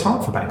hard, it's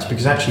hard for banks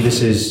because actually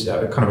this is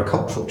kind of a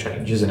cultural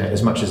change, isn't it,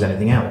 as much as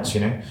anything else,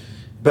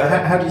 But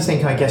how do you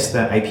think, I guess,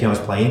 that APIs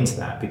play into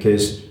that?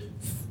 Because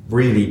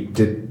really,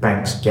 did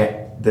banks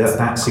get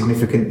that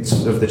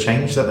significance of the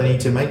change that they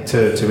need to make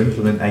to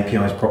implement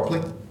APIs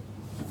properly?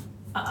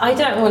 I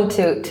don't want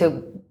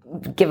to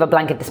give a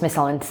blanket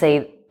dismissal and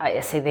say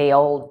they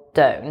all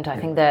don't. I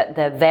think that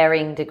the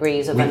varying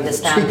degrees of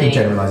understanding. Speaking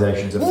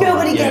generalizations of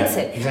nobody gets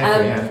it.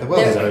 Exactly. The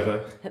world is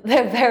over.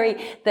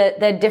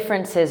 There are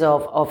differences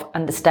of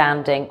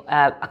understanding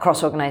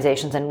across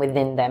organizations and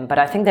within them. But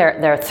I think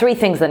there are three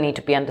things that need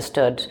to be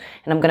understood,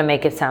 and I'm going to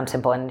make it sound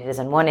simple, and it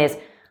isn't. One is,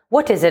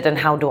 what is it and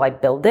how do I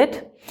build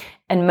it?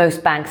 And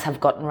most banks have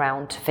gotten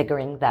around to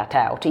figuring that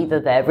out. Either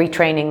they're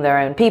retraining their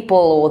own people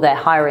or they're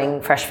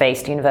hiring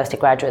fresh-faced university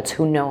graduates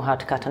who know how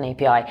to cut an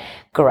API.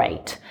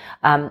 Great.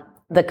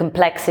 The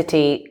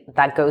complexity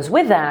that goes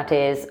with that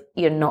is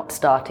you're not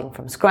starting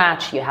from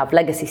scratch. You have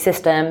legacy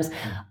systems.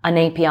 An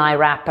API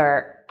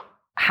wrapper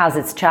has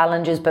its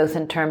challenges, both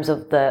in terms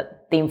of the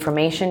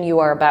information you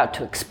are about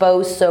to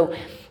expose. So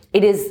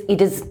it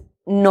is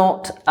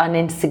not an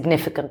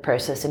insignificant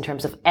process in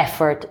terms of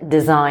effort,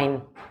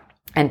 design,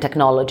 and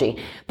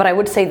technology. But I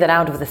would say that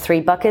out of the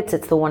three buckets,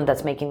 it's the one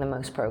that's making the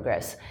most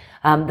progress.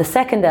 The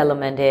second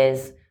element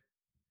is,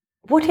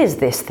 what is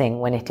this thing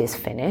when it is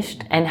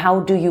finished? And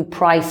how do you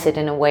price it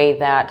in a way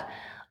that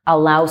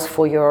allows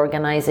for your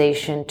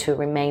organization to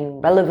remain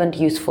relevant,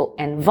 useful,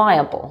 and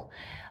viable?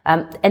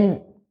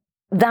 And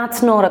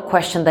that's not a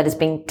question that is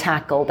being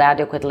tackled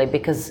adequately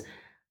because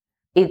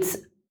it's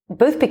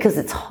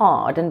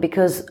hard and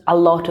because a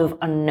lot of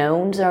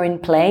unknowns are in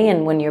play.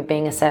 And when you're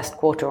being assessed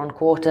quarter on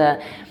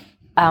quarter,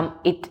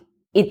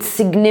 its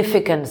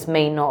significance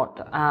may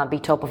not be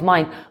top of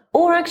mind.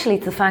 Or actually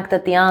it's the fact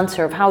that the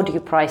answer of how do you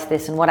price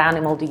this and what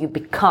animal do you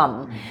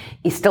become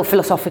is still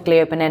philosophically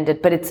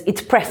open-ended, but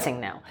it's pressing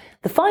now.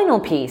 The final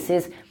piece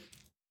is,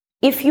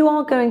 if you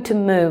are going to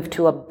move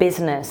to a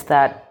business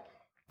that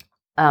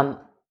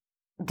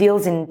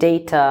deals in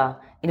data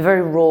in a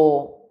very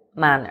raw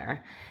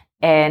manner,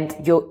 and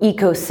your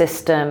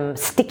ecosystem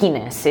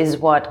stickiness is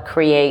what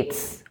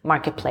creates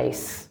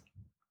marketplace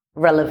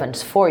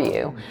relevance for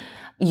you,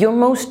 your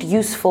most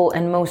useful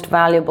and most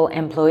valuable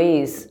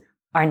employees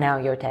are now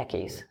your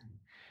techies,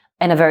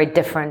 and a very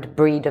different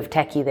breed of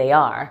techie they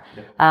are.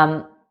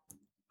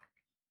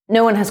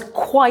 No one has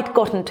quite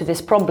gotten to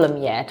this problem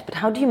yet, but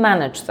how do you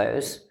manage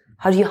those?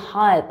 How do you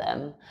hire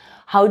them?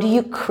 How do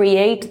you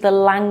create the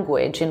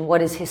language in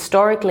what is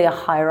historically a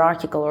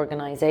hierarchical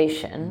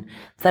organization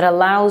that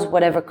allows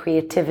whatever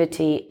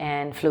creativity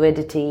and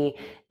fluidity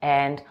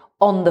and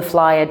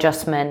on-the-fly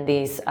adjustment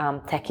these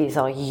techies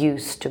are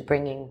used to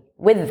bringing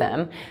with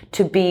them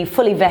to be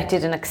fully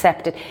vetted and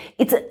accepted?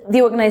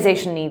 The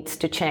organization needs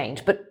to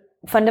change, but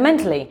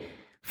fundamentally,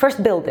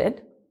 first build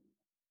it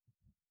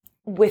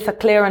with a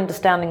clear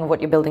understanding of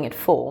what you're building it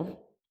for,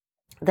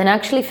 then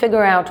actually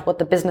figure out what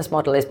the business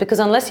model is, because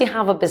unless you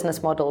have a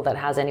business model that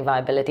has any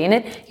viability in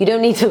it, you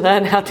don't need to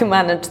learn how to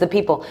manage the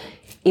people.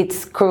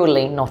 It's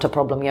cruelly not a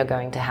problem you're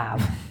going to have.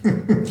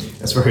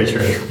 That's very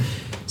true.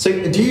 So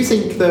do you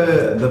think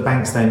the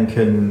banks then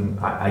can,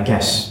 I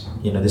guess,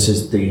 this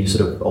is the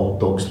sort of old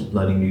dogs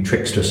learning new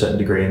tricks to a certain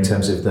degree in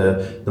terms of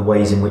the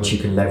ways in which you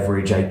can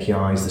leverage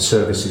APIs, the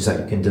services that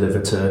you can deliver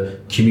to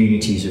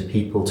communities of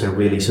people to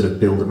really sort of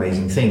build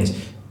amazing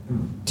things.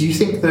 Do you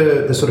think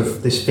the sort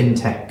of this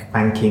fintech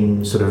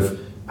banking sort of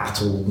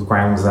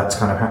battlegrounds that's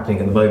kind of happening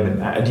at the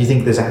moment, do you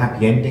think there's a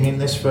happy ending in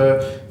this for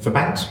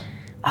banks?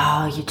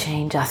 Oh, you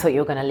changed. I thought you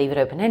were going to leave it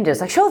open-ended. I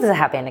was like, sure, there's a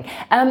happy ending.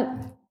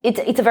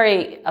 It's a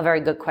very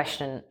good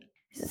question.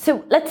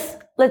 So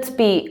let's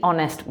be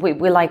honest. We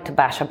like to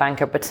bash a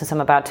banker, but since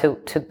I'm about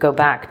to go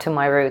back to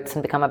my roots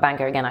and become a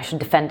banker again, I should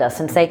defend us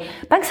and say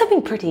banks have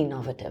been pretty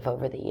innovative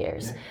over the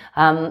years.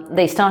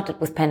 They started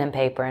with pen and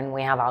paper, and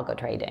we have algo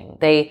trading.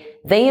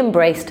 They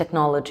embrace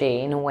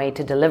technology in a way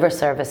to deliver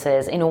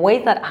services in a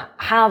way that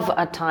have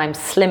at times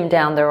slimmed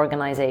down their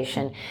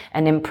organization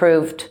and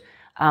improved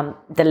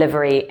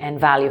delivery and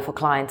value for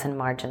clients and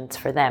margins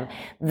for them.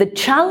 The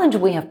challenge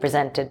we have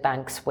presented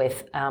banks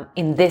with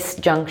in this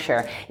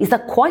juncture is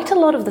that quite a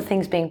lot of the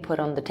things being put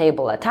on the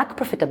table attack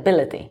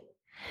profitability.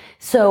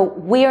 So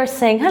we are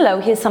saying, hello,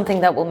 here's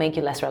something that will make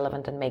you less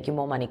relevant and make you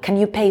more money. Can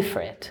you pay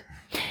for it?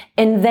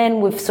 And then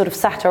we've sort of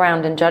sat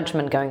around in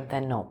judgment going,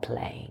 they're not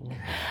playing.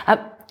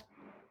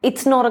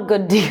 It's not a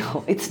good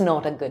deal. It's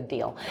not a good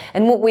deal.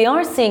 And what we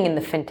are seeing in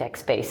the fintech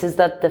space is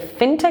that the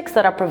fintechs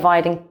that are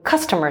providing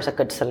customers a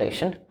good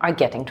solution are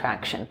getting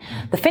traction.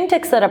 The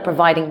fintechs that are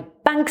providing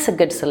banks a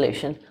good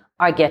solution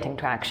are getting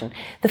traction.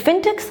 The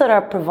fintechs that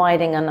are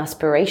providing an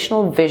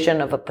aspirational vision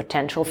of a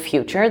potential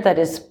future that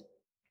is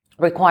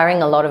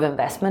requiring a lot of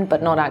investment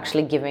but not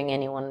actually giving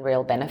anyone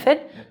real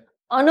benefit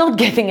are not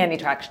getting any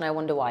traction. I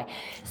wonder why.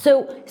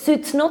 So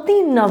it's not the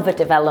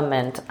innovative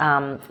element,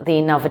 the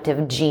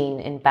innovative gene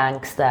in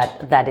banks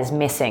that is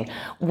missing.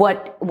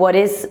 What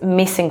is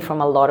missing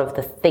from a lot of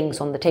the things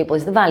on the table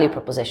is the value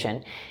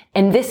proposition.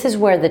 And this is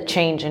where the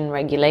change in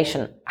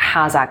regulation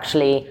has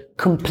actually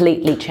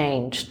completely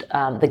changed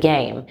the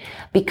game.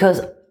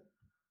 Because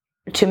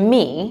to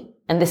me,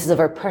 and this is a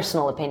very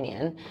personal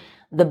opinion,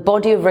 the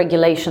body of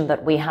regulation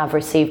that we have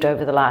received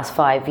over the last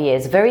 5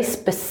 years very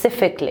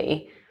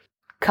specifically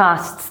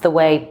casts the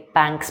way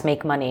banks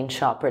make money in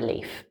sharp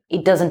relief.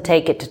 It doesn't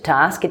take it to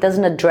task, it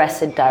doesn't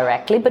address it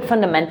directly, but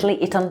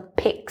fundamentally it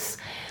unpicks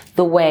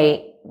the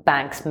way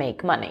banks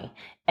make money.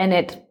 And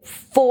it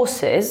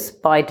forces,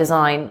 by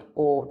design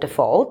or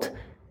default,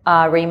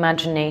 a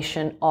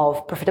reimagination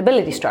of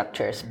profitability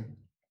structures.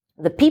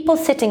 The people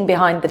sitting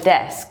behind the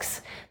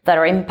desks that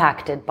are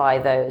impacted by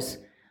those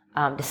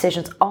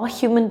decisions are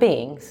human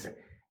beings,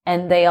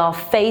 and they are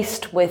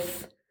faced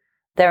with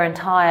their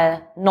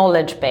entire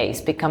knowledge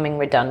base becoming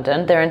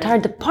redundant, their entire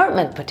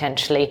department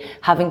potentially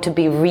having to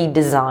be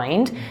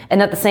redesigned,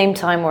 and at the same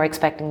time we're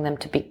expecting them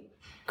to be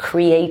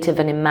creative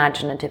and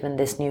imaginative in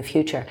this new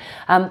future.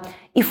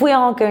 If we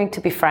are going to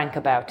be frank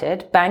about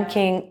it,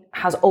 banking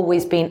has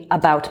always been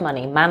about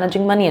money,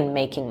 managing money and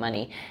making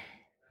money.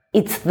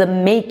 It's the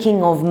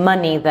making of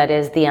money that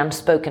is the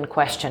unspoken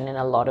question in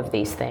a lot of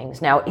these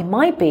things. Now, it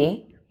might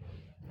be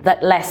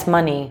that less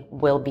money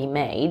will be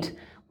made,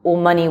 or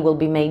money will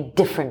be made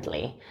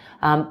differently.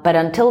 But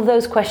until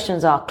those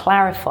questions are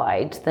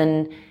clarified,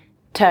 then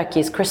Turkey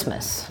is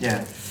Christmas.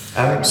 Yeah.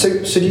 So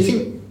do you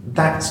think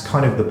that's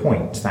kind of the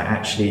point, that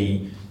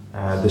actually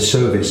the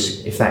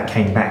service, if that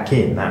came back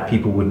in, that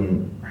people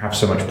wouldn't have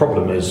so much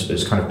problem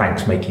as kind of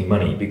banks making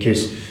money?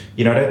 Because,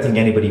 I don't think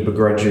anybody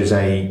begrudges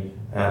an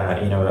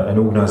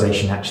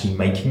organization actually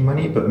making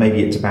money, but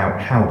maybe it's about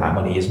how that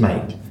money is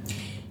made.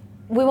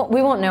 We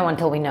won't know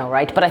until we know,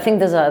 right? But I think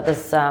there's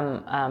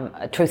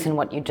a truth in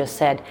what you just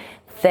said.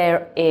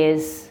 There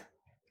is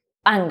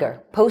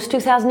anger.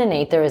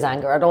 Post-2008, there is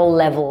anger at all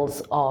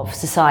levels of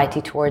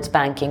society towards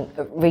banking,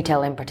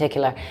 retail in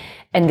particular,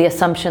 and the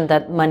assumption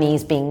that money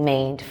is being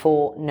made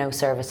for no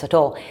service at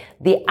all.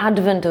 The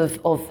advent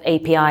of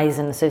APIs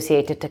and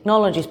associated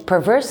technologies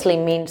perversely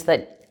means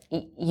that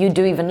you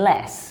do even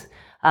less.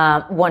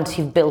 Once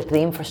you've built the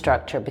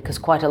infrastructure, because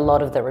quite a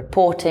lot of the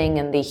reporting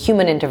and the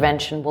human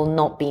intervention will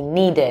not be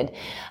needed.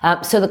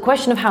 So the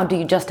question of how do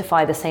you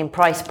justify the same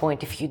price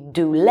point if you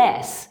do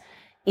less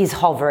is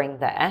hovering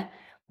there.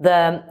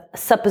 The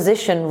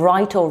supposition,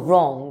 right or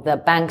wrong,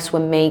 that banks were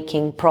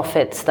making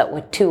profits that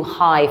were too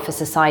high for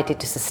society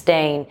to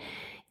sustain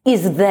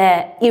is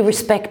there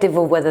irrespective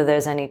of whether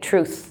there's any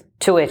truth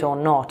to it or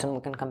not, and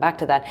we can come back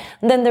to that.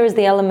 And then there is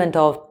the element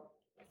of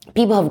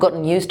people have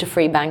gotten used to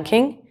free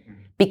banking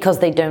because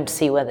they don't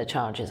see where the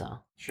charges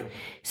are. Sure.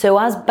 So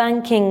as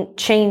banking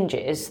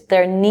changes,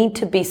 there need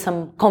to be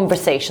some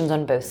conversations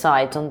on both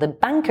sides. On the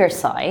banker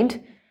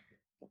side,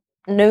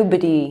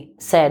 nobody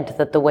said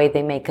that the way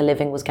they make a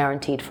living was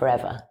guaranteed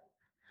forever.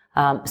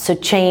 So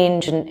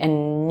change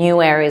and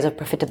new areas of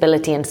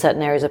profitability and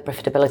certain areas of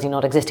profitability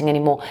not existing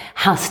anymore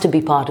has to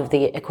be part of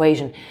the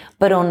equation.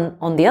 But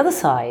on the other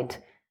side,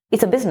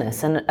 it's a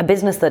business, and a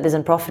business that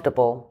isn't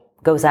profitable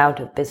goes out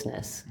of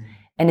business.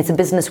 And it's a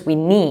business we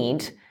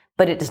need,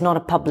 but it is not a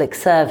public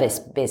service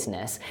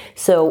business.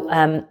 So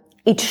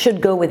it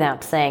should go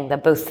without saying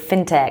that both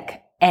fintech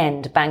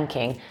and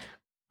banking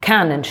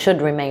can and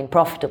should remain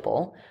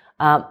profitable.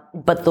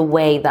 but the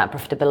way that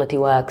profitability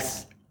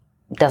works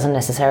doesn't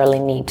necessarily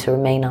need to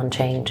remain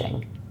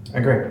unchanging. I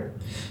agree.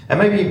 And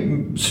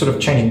maybe sort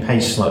of changing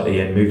pace slightly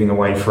and moving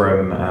away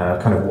from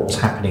kind of what's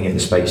happening in the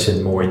space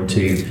and more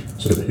into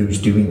sort of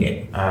who's doing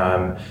it.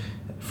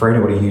 For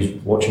anybody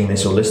who's watching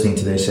this or listening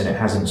to this and it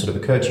hasn't sort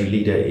of occurred to you,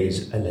 Lida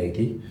is a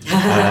lady.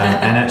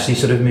 And actually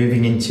sort of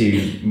moving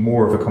into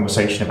more of a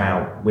conversation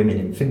about women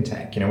in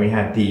fintech. You know, we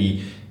had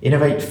the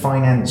Innovate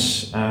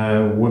Finance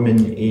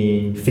Women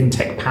in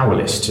Fintech Power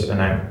List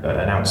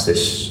announced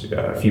this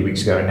a few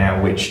weeks ago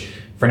now, which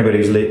for anybody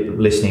who's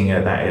listening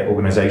at that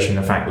organisation,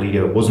 the fact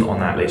Lida wasn't on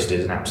that list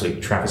is an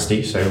absolute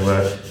travesty. So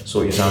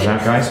sort yourselves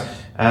out, guys.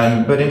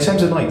 But in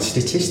terms of like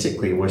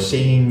statistically, we're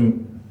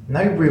seeing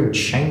no real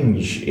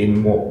change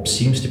in what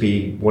seems to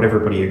be what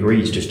everybody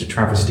agrees just a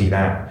travesty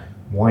that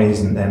why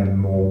isn't there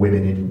more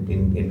women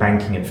in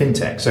banking and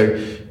fintech? So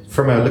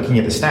from looking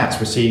at the stats,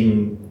 we're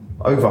seeing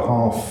over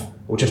half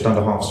or just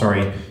under half,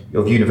 sorry,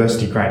 of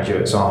university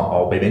graduates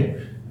are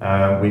women.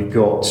 We've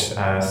got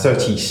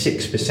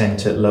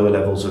 36% at lower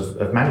levels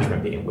of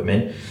management being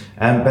women.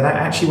 But that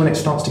actually, when it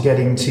starts to get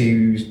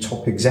into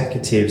top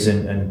executives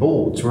and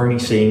boards, we're only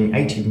seeing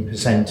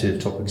 18%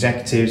 of top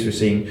executives, we're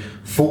seeing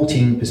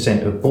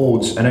 14% of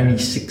boards and only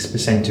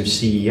 6% of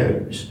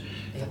CEOs.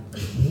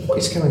 What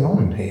is going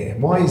on here?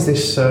 Why is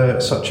this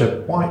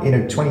why,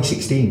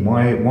 2016,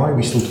 why are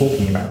we still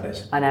talking about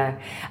this? I know.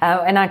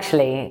 And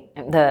actually,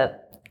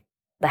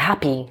 the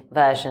happy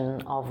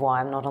version of why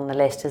I'm not on the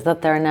list is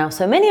that there are now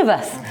so many of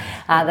us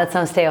that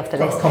some stay off the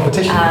list.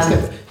 Competition,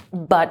 isn't it?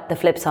 But the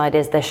flip side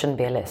is there shouldn't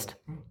be a list.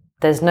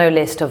 There's no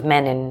list of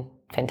men in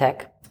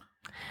fintech.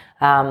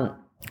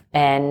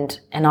 And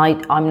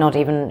I'm not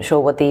even sure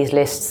what these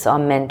lists are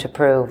meant to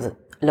prove.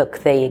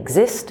 Look, they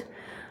exist,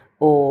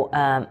 or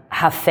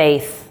have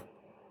faith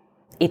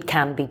it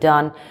can be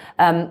done.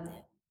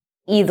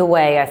 Either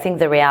way, I think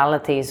the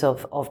realities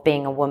of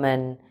being a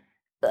woman,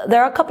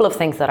 there are a couple of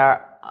things that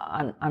are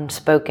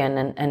unspoken,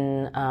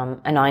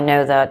 and I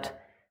know that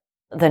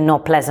they're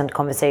not pleasant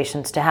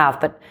conversations to have,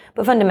 but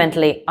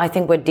fundamentally, I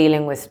think we're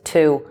dealing with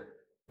two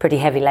pretty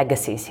heavy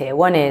legacies here.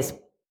 One is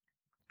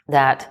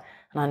that,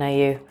 and I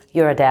know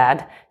you're a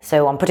dad,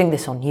 so I'm putting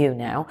this on you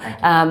now.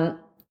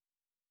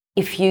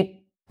 If you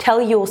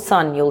tell your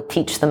son you'll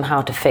teach them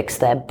how to fix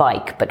their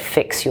bike, but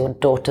fix your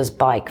daughter's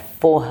bike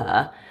for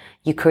her,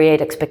 you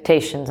create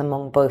expectations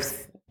among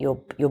both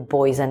your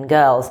boys and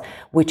girls,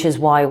 which is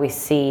why we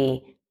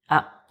see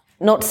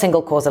not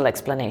single causal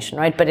explanation,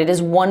 right? But it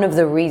is one of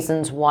the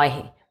reasons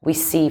why we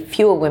see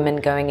fewer women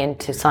going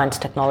into science,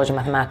 technology,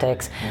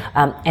 mathematics,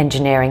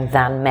 engineering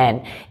than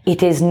men.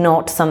 It is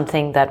not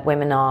something that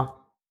women are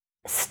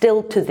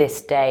still to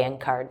this day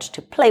encouraged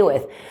to play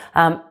with.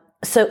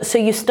 So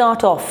you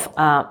start off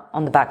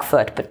on the back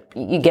foot, but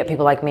you get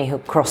people like me who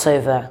cross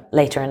over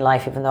later in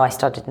life, even though I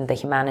started in the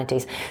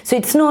humanities. So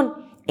it's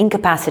not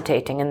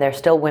incapacitating, and there's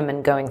still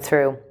women going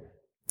through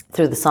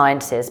the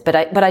sciences, but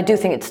I do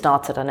think it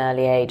starts at an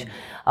early age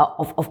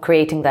of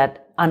creating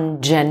that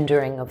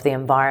ungendering of the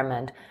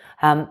environment.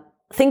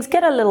 Things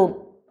get a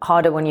little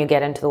harder when you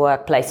get into the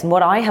workplace, and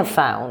what I have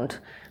found,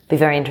 be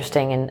very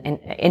interesting and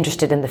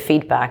interested in the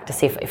feedback to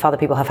see if other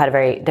people have had a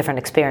very different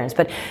experience,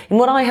 but in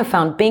what I have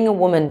found, being a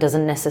woman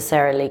doesn't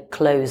necessarily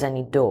close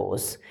any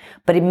doors,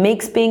 but it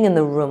makes being in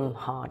the room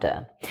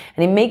harder,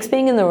 and it makes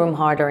being in the room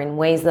harder in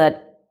ways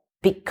that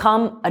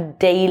become a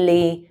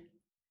daily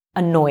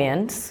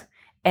annoyance.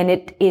 And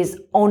it is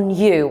on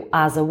you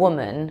as a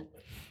woman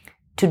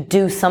to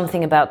do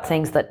something about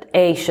things that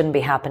A, shouldn't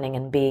be happening,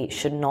 and B,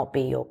 should not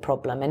be your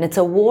problem. And it's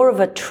a war of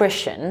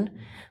attrition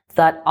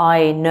that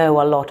I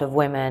know a lot of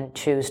women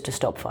choose to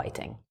stop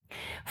fighting.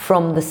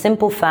 From the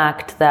simple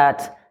fact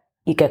that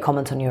you get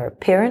comments on your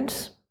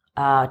appearance,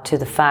 to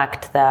the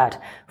fact that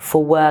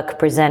for work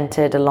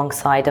presented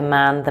alongside a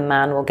man, the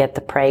man will get the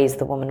praise,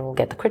 the woman will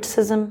get the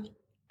criticism.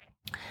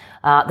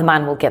 The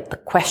man will get the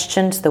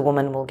questions, the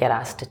woman will get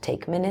asked to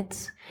take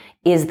minutes.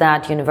 Is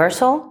that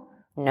universal?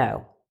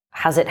 No.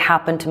 Has it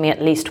happened to me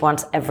at least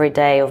once every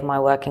day of my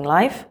working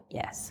life?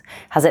 Yes.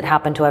 Has it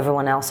happened to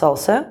everyone else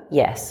also?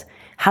 Yes.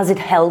 Has it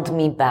held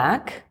me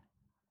back?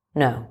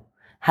 No.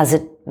 Has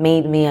it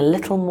made me a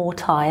little more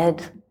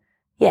tired?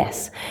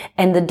 Yes.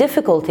 And the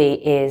difficulty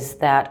is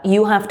that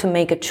you have to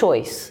make a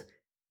choice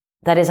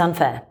that is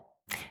unfair.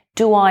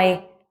 Do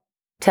I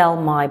tell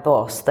my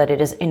boss that it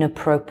is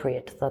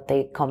inappropriate that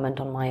they comment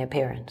on my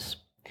appearance?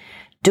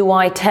 Do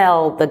I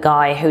tell the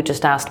guy who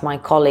just asked my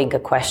colleague a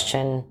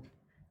question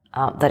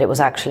that it was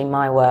actually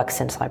my work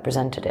since I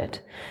presented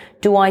it?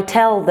 Do I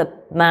tell the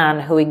man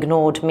who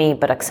ignored me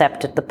but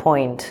accepted the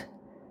point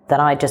that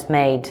I just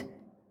made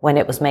when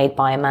it was made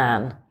by a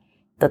man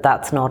that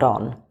that's not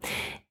on?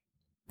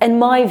 And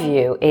my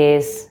view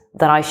is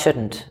that I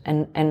shouldn't,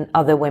 and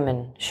other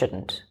women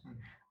shouldn't.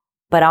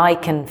 But I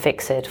can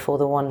fix it for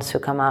the ones who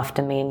come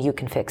after me, and you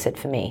can fix it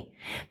for me.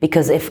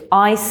 Because if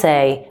I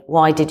say,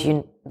 why did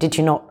you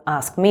not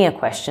ask me a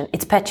question?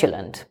 It's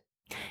petulant.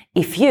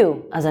 If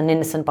you, as an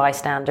innocent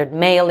bystander,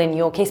 male in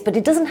your case, but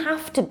it doesn't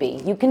have to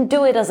be, you can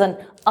do it as an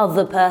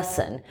other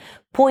person,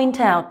 point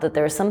out that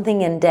there is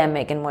something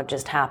endemic in what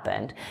just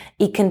happened,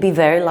 it can be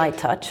very light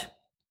touch.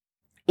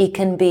 It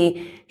can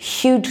be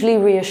hugely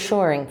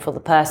reassuring for the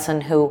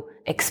person who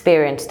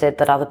experienced it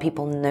that other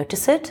people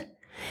notice it.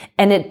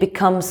 And it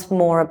becomes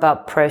more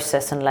about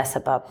process and less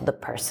about the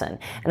person.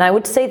 And I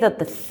would say that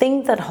the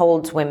thing that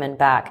holds women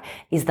back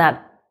is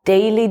that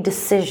daily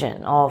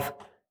decision of,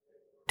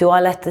 do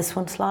I let this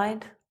one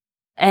slide?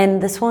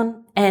 And this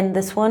one? And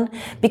this one?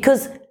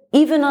 Because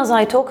even as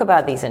I talk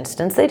about these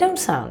incidents, they don't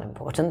sound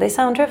important. They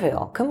sound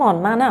trivial. Come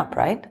on, man up,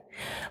 right?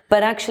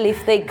 But actually,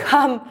 if they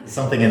come...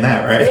 Something in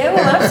that, right? Yeah,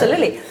 well,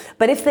 absolutely.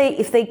 But if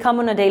they come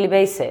on a daily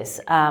basis,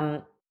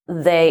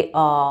 they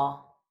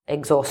are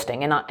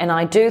exhausting. And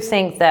I do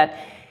think that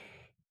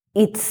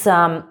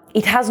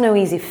it has no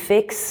easy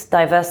fix.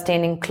 Diversity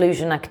and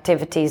inclusion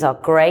activities are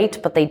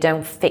great, but they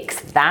don't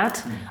fix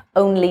that.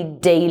 Only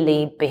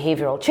daily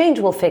behavioral change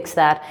will fix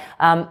that.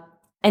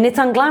 And it's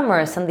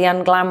unglamorous, and the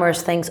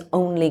unglamorous things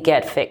only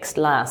get fixed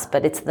last.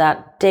 But it's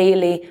that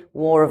daily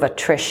war of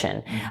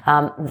attrition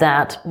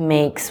that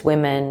makes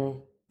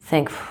women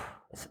think,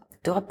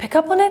 do I pick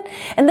up on it?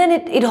 And then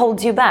it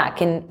holds you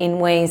back in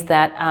ways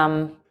that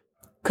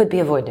could be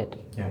avoided.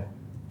 Yeah.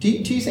 Do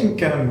you think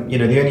the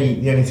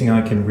only thing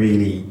I can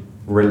really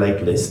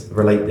relate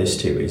this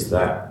to is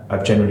that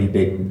I've generally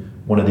been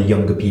one of the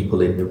younger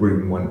people in the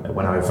room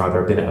when I've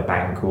either been at a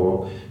bank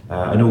or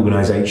an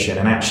organisation,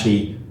 and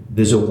actually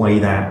there's a way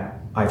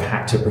that I've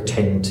had to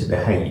pretend to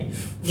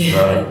behave for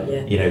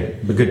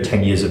a good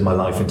 10 years of my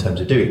life in terms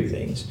of doing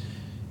things.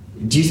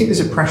 Do you think there's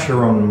a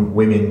pressure on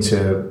women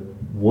to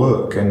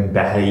work and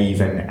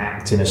behave and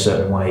act in a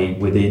certain way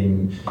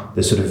within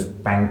the sort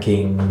of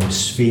banking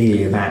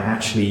sphere that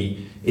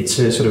actually it's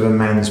a sort of a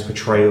man's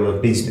portrayal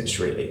of business,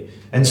 really?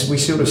 And so we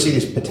sort of see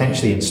this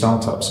potentially in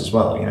startups as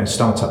well.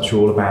 Startups are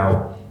all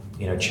about,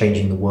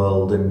 changing the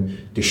world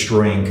and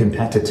destroying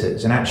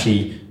competitors. And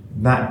actually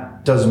that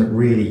doesn't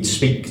really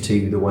speak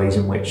to the ways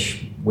in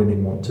which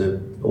women want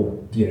to, or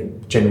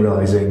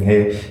generalising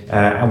here,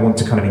 and want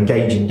to kind of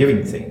engage in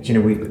doing things.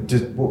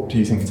 What do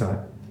you think of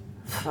that?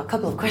 A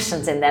couple of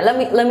questions in there.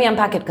 Let me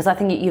unpack it, because I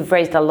think you've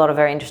raised a lot of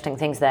very interesting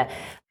things there.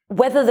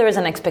 Whether there is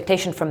an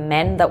expectation from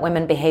men that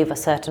women behave a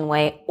certain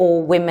way,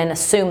 or women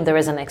assume there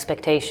is an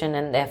expectation,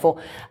 and therefore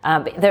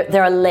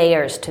there are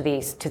layers to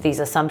these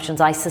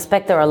assumptions. I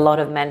suspect there are a lot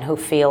of men who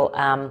feel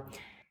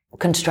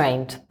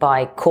constrained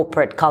by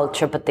corporate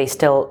culture, but they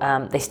still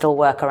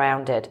work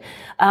around it.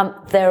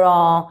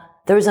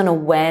 There is an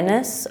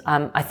awareness,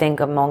 I think,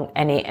 among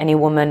any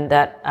woman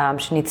that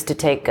she needs to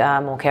take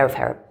more care of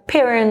her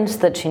appearance,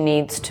 that she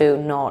needs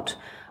to not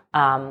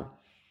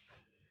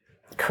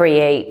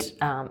create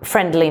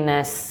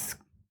friendliness,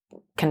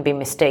 can be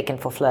mistaken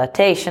for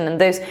flirtation,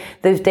 and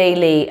those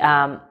daily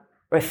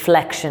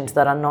reflections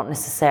that are not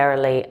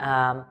necessarily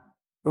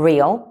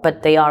real,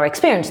 but they are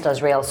experienced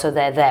as real, so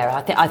they're there.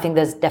 I think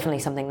there's definitely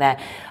something there.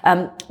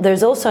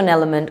 There's also an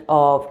element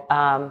of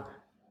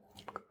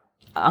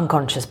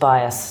unconscious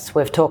bias.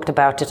 We've talked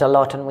about it a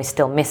lot, and we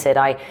still miss it.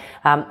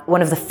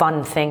 One of the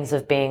fun things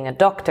of being a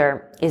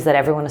doctor is that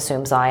everyone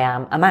assumes I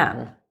am a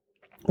man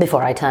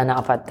before I turn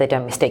up. They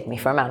don't mistake me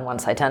for a man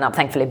once I turn up,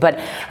 thankfully. But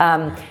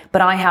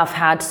I have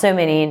had so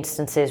many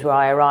instances where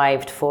I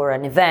arrived for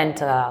an event,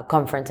 a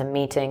conference, a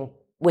meeting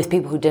with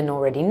people who didn't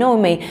already know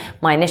me.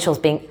 My initials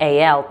being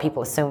AL,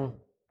 people assume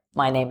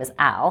my name is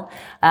Al.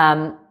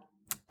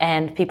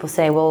 And people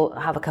say, well,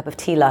 have a cup of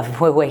tea,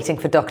 love. We're waiting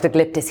for Dr.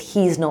 Gliptis.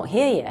 He's not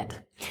here yet.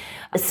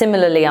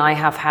 Similarly, I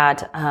have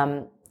had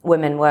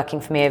women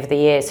working for me over the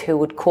years who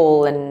would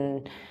call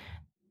and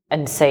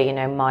say,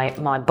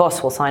 my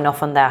boss will sign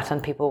off on that,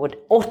 and people would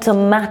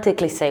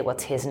automatically say,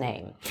 what's his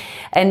name?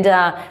 And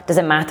does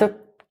it matter?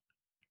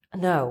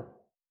 No.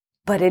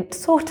 But it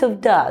sort of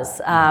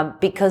does,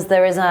 because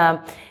there is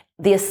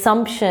the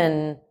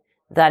assumption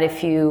that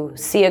if you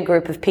see a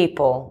group of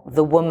people,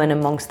 the woman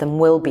amongst them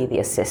will be the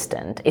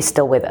assistant, is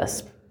still with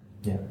us.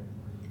 Yeah.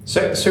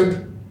 So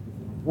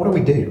what do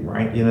we do,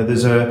 right?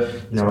 There's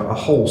a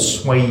whole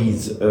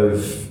swathe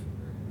of,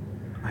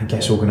 I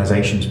guess,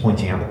 organisations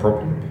pointing out the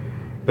problem.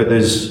 But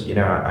there's,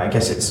 I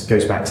guess it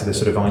goes back to the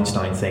sort of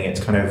Einstein thing.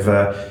 It's kind of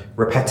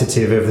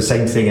repetitive of the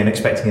same thing and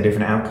expecting a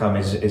different outcome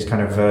is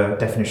kind of a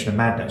definition of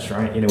madness,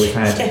 right? We've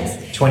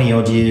had 20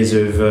 odd years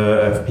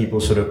of people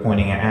sort of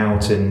pointing it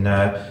out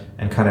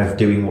and kind of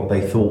doing what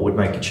they thought would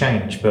make a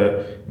change.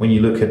 But when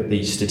you look at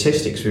the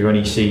statistics, we've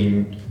only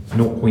seen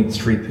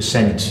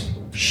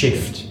 0.3%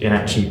 shift in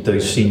actually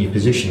those senior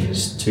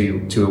positions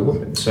to a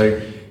woman.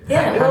 So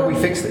how do we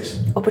fix this?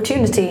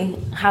 Opportunity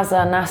has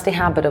a nasty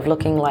habit of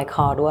looking like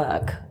hard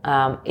work.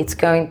 It's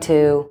going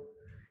to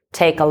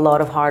take a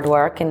lot of hard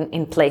work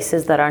in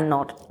places that are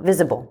not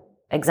visible.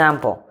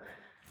 Example,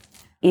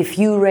 if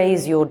you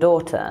raise your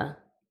daughter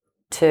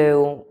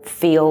to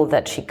feel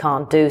that she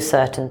can't do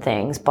certain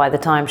things, by the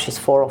time she's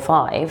 4 or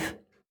 5,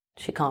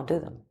 she can't do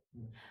them.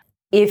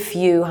 if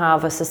you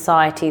have a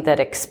society that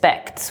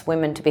expects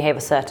women to behave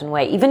a certain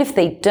way, even if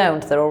they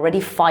don't, they're already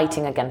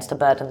fighting against a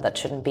burden that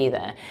shouldn't be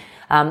there.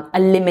 A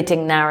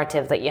limiting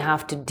narrative that you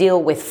have to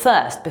deal with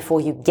first before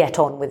you get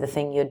on with the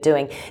thing you're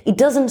doing. It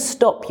doesn't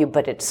stop you,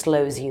 but it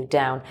slows you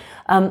down.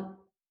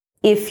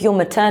 If your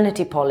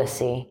maternity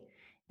policy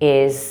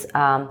is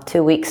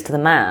 2 weeks to the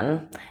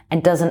man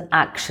and doesn't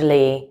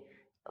actually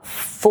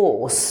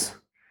force,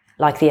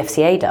 like the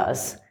FCA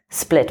does,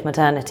 split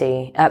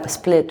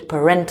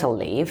parental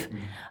leave,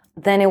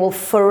 then it will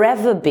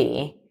forever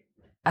be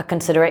a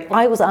consideration.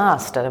 I was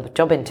asked at a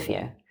job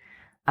interview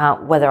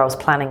whether I was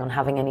planning on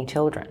having any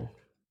children.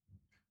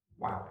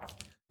 Wow.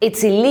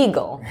 It's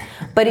illegal,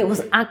 but it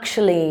was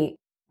actually,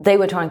 they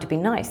were trying to be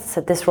nice. They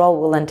said this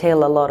role will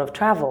entail a lot of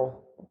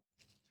travel.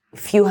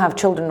 If you have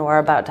children or are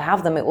about to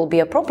have them, it will be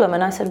a problem.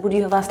 And I said, would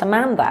you have asked a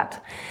man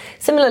that?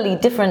 Similarly,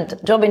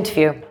 different job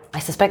interview. I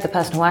suspect the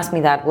person who asked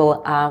me that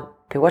will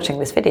be watching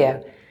this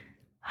video.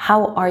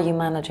 How are you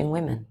managing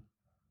women?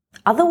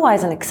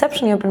 Otherwise, an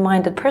exceptionally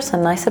open-minded person.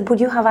 And I said, would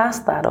you have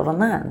asked that of a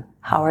man?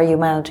 How are you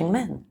managing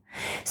men?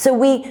 So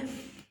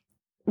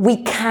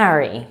we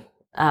carry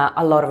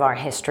a lot of our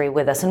history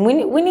with us, and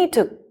we need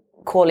to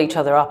call each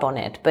other up on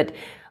it. But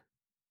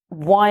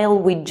while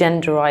we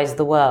genderize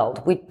the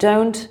world, we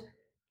don't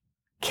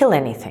kill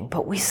anything,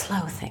 but we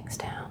slow things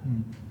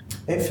down.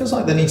 It feels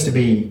like there needs to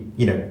be,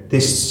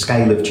 this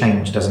scale of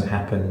change doesn't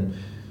happen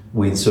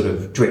with sort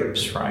of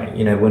drips, right?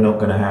 We're not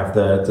going to have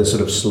the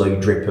sort of slow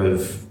drip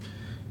of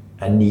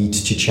a need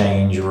to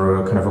change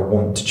or a kind of a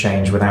want to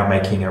change without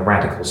making a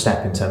radical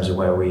step in terms of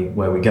where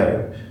we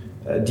go.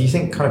 Do you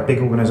think kind of big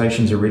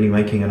organizations are really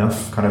making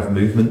enough kind of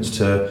movements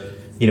to,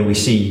 we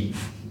see,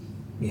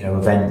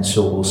 events,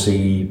 or we'll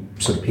see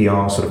sort of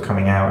PR sort of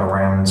coming out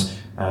around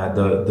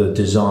the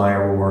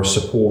desire or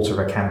support of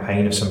a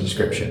campaign of some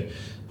description.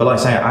 But like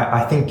I say,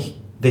 I think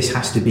this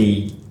has to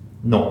be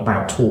not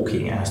about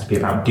talking, it has to be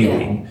about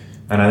doing. Yeah.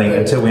 And I think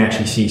until we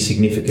actually see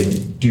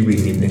significant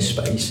doing in this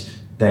space,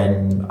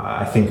 then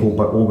I think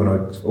all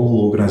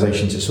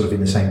organizations are sort of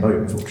in the same boat,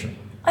 unfortunately.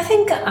 I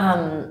think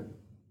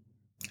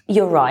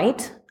you're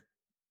right.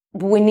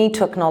 We need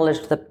to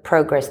acknowledge the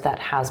progress that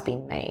has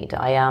been made.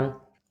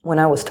 When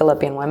I was still at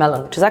BNY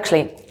Mellon, which is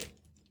actually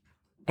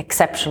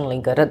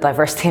exceptionally good at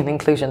diversity and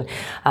inclusion,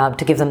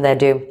 to give them their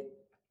due,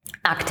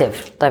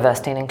 active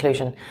diversity and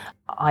inclusion.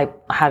 I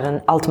had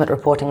an ultimate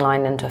reporting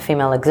line into a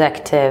female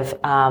executive.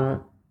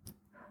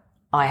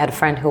 I had a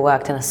friend who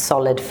worked in a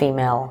solid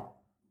female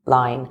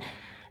line,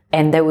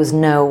 and there was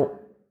no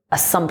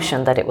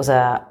assumption that it was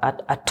a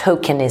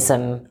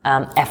tokenism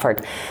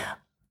effort.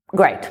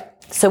 Great.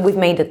 So we've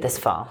made it this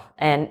far,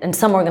 and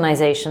some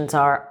organizations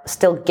are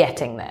still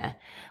getting there.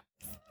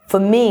 For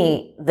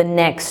me, the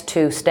next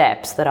two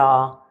steps that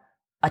are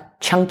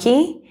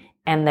chunky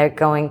and they're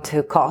going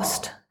to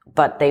cost,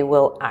 but they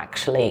will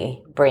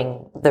actually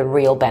bring the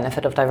real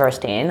benefit of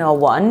diversity in, are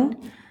one,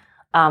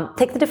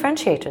 take the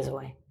differentiators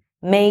away.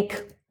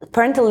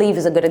 Parental leave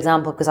is a good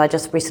example because I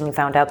just recently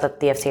found out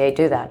that the FCA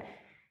do that.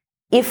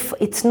 If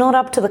it's not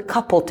up to the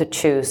couple to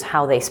choose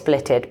how they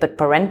split it, but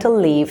parental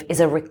leave is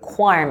a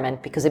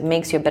requirement because it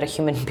makes you a better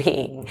human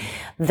being,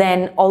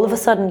 then all of a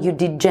sudden you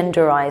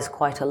degenderize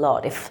quite a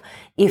lot.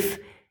 If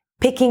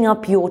picking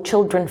up your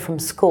children from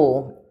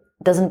school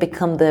doesn't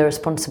become the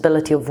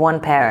responsibility of one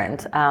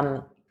parent,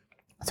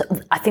 so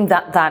I think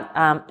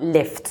that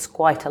lifts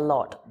quite a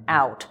lot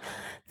out.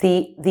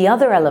 The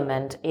other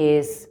element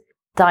is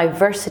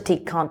diversity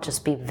can't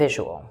just be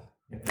visual.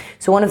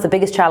 So one of the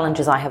biggest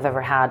challenges I have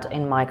ever had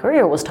in my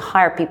career was to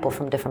hire people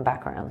from different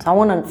backgrounds. I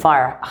want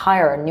to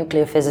hire a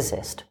nuclear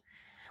physicist.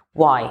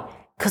 Why?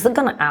 Because they're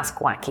going to ask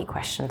wacky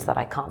questions that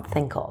I can't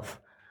think of.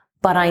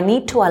 But I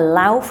need to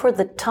allow for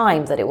the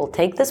time that it will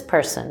take this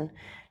person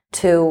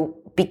to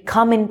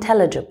become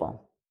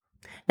intelligible.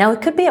 Now,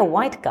 it could be a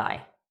white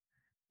guy.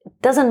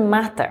 It doesn't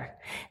matter.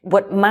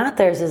 What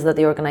matters is that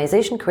the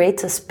organization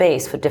creates a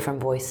space for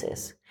different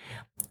voices,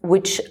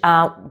 which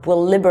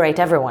will liberate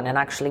everyone and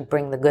actually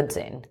bring the goods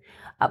in.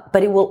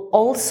 But it will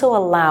also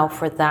allow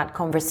for that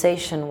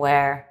conversation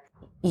where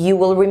you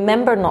will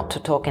remember not to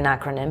talk in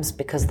acronyms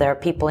because there are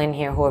people in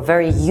here who are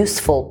very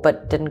useful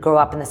but didn't grow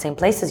up in the same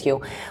place as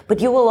you.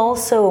 But you will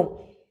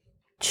also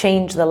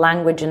change the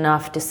language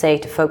enough to say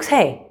to folks,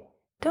 hey,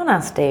 don't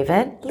ask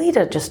David.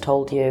 Lita just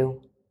told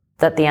you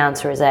that the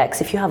answer is X.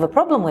 If you have a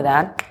problem with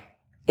that,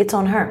 it's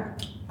on her.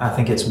 I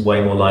think it's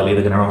way more likely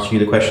they're going to ask you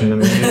the question than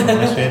me,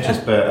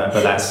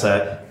 but that's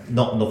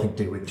nothing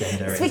to do with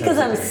gender. It's because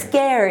I'm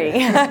scary.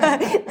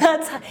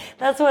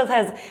 that's what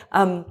has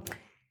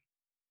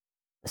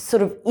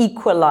sort of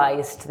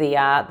equalized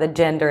the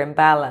gender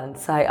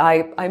imbalance.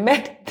 I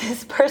met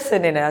this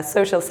person in a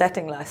social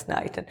setting last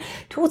night, and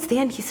towards the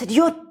end he said,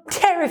 "You're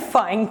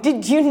terrifying.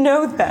 Did you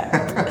know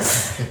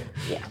that?"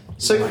 Yeah.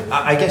 So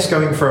I guess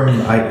going from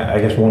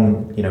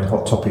one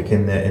hot topic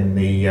in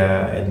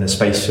the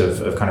space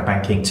of kind of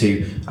banking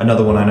to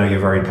another one I know you're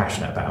very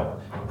passionate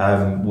about,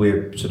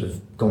 We've sort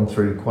of gone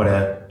through quite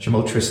a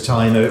tumultuous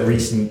time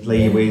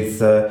recently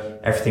with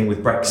everything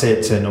with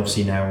Brexit, and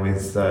obviously now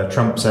with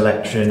Trump's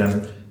election.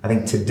 And I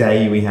think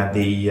today we had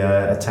the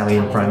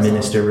Italian Prime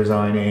Minister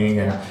resigning,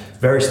 and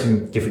various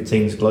different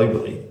things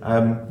globally.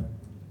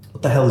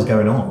 What the hell is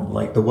going on?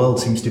 Like, the world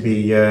seems to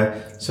be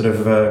sort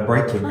of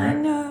breaking. I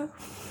know.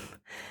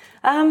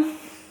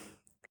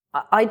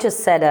 I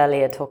just said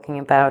earlier, talking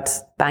about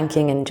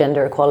banking and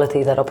gender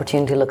equality, that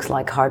opportunity looks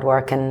like hard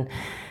work,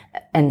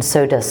 and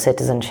so does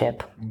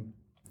citizenship.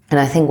 And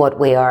I think what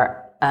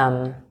we're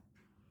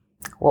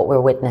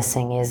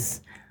witnessing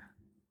is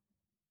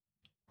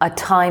a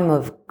time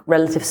of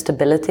relative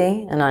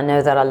stability. And I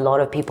know that a lot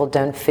of people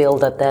don't feel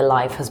that their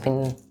life has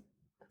been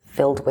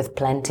filled with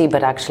plenty,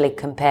 but actually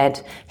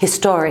compared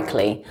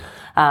historically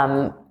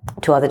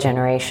to other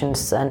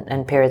generations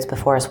and periods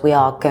before us, we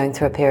are going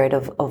through a period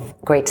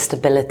of great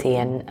stability,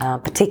 and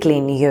particularly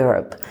in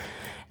Europe.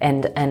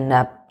 And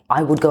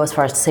I would go as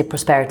far as to say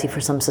prosperity for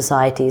some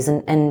societies,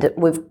 and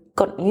we've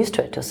gotten used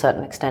to it to a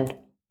certain extent.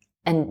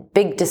 And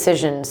big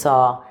decisions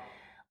are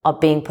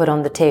being put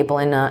on the table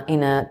in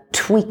a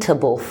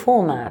tweetable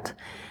format,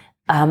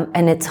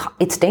 and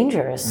it's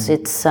dangerous.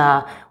 It's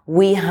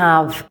we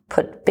have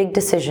put big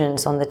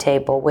decisions on the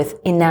table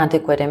with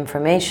inadequate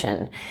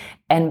information,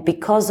 and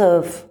because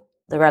of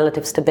the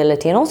relative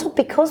stability, and also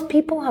because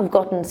people have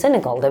gotten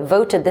cynical, they've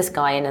voted this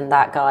guy in and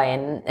that guy,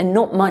 and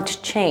not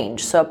much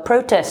change. So a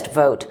protest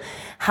vote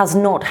has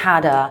not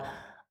had a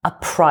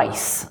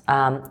price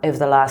over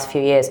the last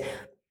few years.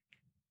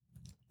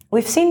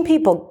 We've seen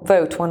people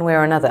vote one way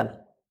or another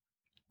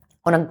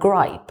on a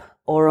gripe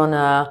or on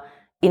a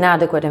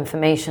inadequate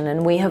information,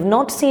 and we have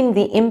not seen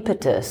the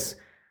impetus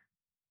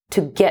to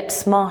get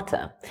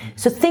smarter.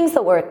 So things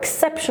that were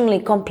exceptionally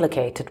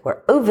complicated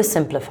were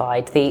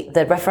oversimplified.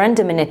 The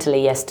referendum in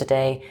Italy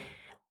yesterday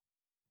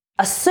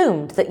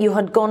assumed that you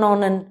had gone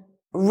on and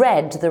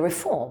read the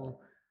reform.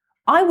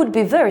 I would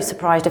be very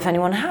surprised if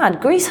anyone had.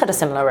 Greece had a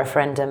similar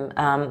referendum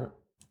a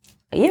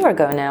year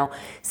ago now,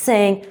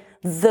 saying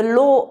the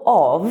law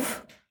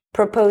of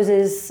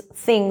proposes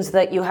things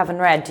that you haven't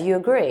read. Do you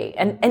agree?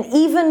 And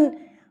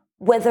even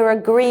whether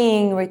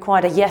agreeing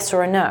required a yes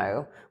or a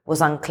no was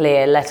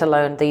unclear, let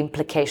alone the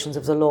implications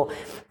of the law.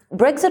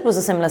 Brexit was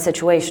a similar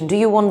situation. Do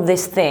you want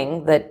this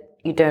thing that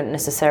you don't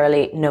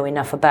necessarily know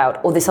enough about,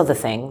 or this other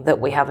thing that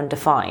we haven't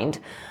defined?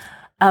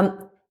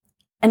 And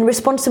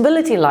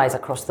responsibility lies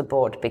across the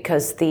board,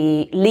 because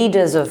the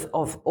leaders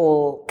of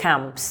all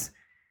camps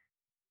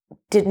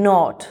did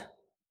not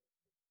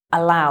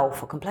allow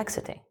for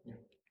complexity.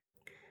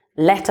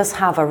 Let us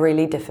have a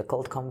really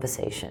difficult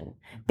conversation.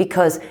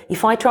 Because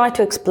if I try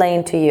to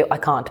explain to you, I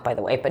can't, by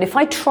the way, but if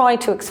I try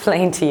to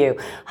explain to you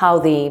how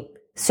the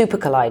super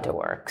collider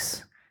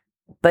works,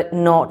 but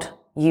not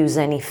use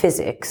any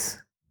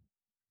physics,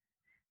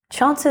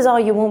 chances are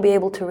you won't be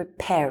able to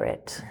repair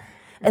it.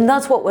 And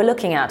that's what we're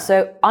looking at.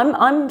 So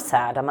I'm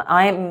sad.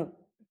 I'm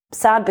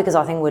sad because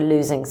I think we're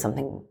losing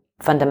something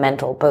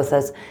fundamental, both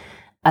as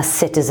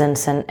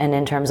citizens and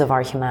in terms of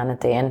our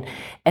humanity.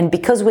 And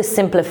because we're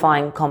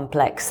simplifying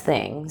complex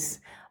things,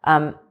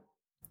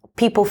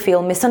 people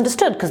feel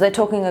misunderstood because they're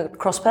talking at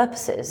cross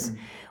purposes,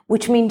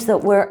 which means that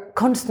we're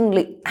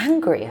constantly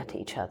angry at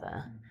each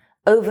other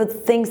over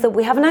things that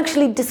we haven't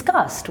actually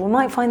discussed. We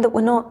might find that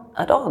we're not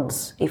at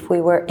odds if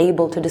we were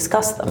able to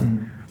discuss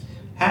them.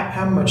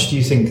 How much do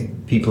you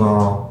think people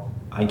are,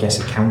 I guess,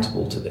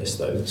 accountable to this,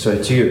 though?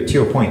 So to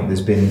your point,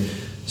 there's been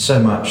so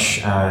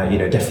much,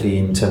 definitely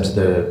in terms of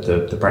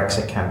the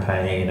Brexit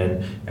campaign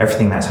and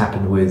everything that's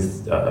happened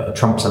with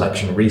Trump's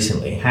election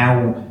recently.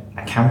 How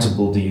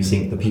accountable do you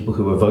think the people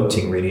who are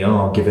voting really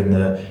are, given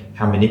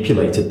how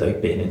manipulated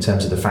they've been in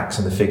terms of the facts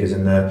and the figures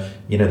and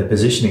the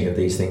positioning of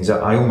these things?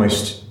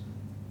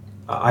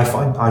 I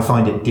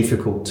find it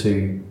difficult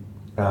to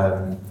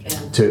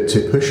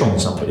push on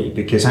somebody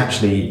because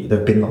actually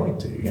they've been lied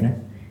to.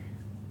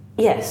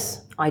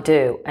 Yes, I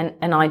do,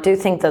 and I do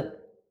think that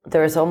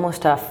there is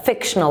almost a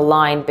fictional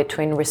line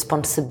between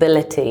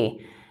responsibility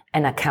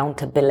and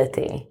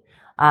accountability.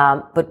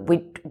 But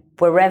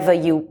wherever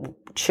you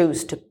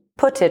choose to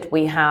put it,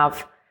 we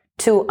have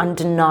two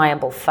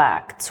undeniable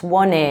facts.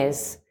 One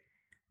is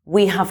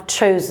we have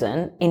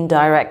chosen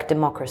indirect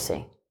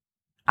democracy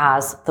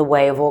as the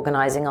way of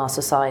organizing our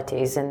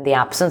societies in the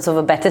absence of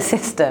a better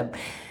system.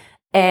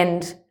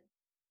 And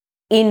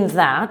in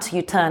that,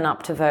 you turn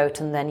up to vote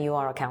and then you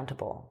are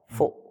accountable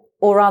for,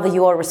 or rather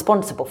you are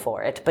responsible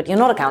for it, but you're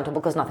not accountable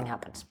because nothing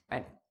happens,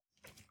 right?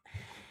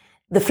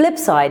 The flip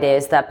side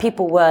is that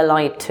people were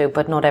lied to,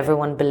 but not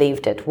everyone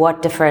believed it.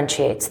 What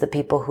differentiates the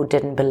people who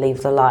didn't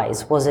believe the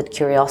lies? Was it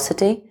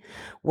curiosity?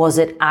 Was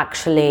it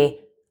actually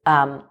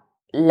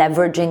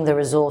leveraging the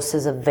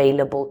resources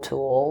available to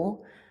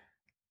all?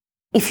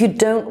 If you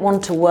don't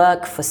want to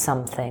work for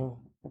something,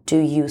 do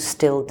you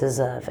still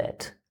deserve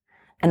it?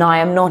 And I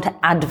am not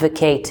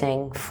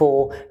advocating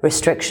for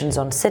restrictions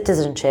on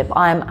citizenship.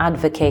 I am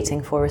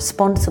advocating for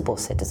responsible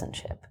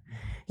citizenship.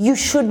 You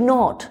should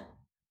not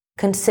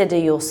consider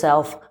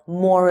yourself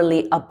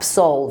morally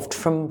absolved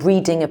from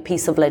reading a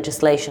piece of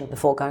legislation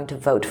before going to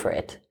vote for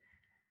it.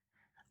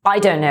 I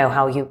don't know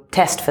how you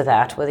test for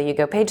that, whether you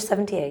go page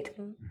 78,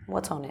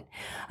 what's on it?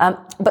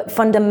 But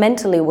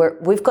fundamentally,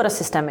 we've got a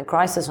systemic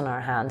crisis on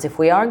our hands. If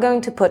we are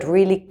going to put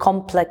really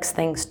complex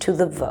things to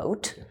the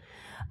vote,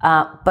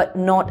 but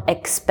not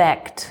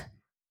expect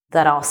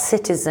that our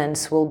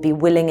citizens will be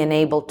willing and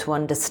able to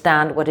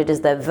understand what it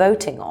is they're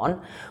voting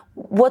on,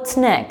 what's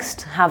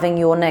next? Having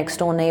your next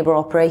door neighbor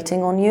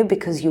operating on you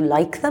because you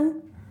like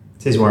them?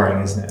 It is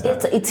worrying, isn't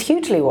it? It's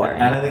hugely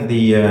worrying. And I think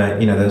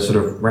the sort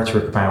of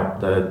rhetoric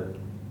about the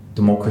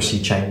democracy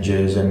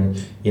changes, and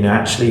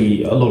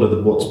actually a lot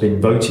of what's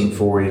been voting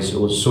for is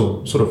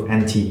sort of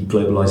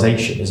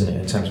anti-globalization, isn't it?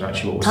 In terms of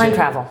actually what we're time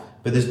travel.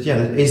 But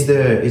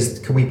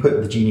can we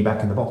put the genie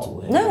back in the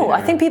bottle? No,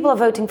 I think people are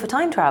voting for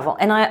time travel,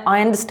 and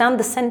I understand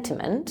the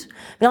sentiment.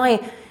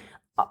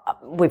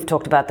 We've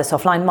talked about this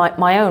offline.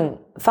 My own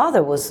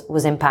father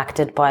was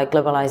impacted by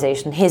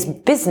globalization. His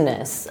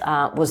business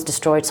was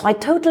destroyed. So I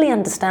totally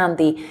understand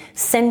the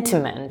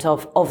sentiment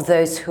of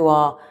those who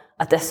are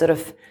at the sort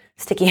of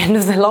sticky end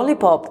of the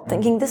lollipop,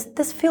 thinking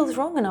this feels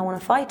wrong and I want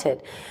to fight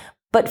it.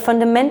 But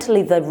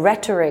fundamentally, the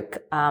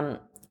rhetoric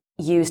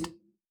used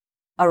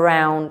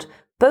around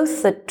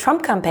both the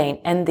Trump campaign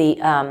and the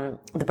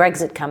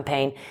Brexit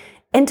campaign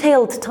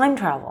entailed time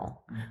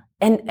travel.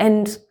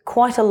 And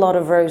quite a lot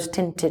of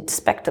rose-tinted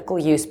spectacle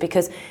use,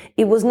 because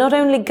it was not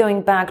only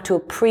going back to a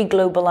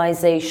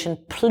pre-globalization,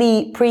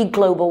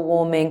 pre-global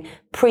warming,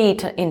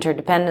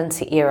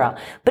 pre-interdependency era,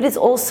 but it's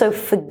also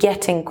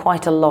forgetting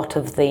quite a lot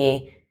of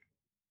the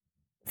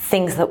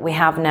things that we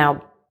have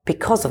now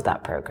because of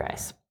that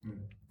progress.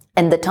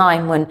 And the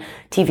time when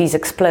TVs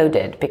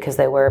exploded because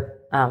they were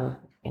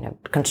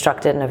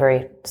constructed in a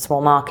very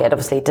small market.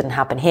 Obviously, it didn't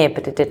happen here,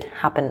 but it did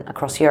happen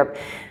across Europe.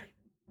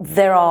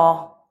 There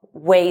are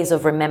ways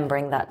of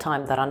remembering that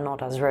time that are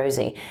not as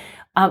rosy.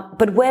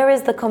 But where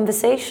is the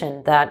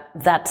conversation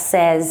that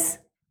says,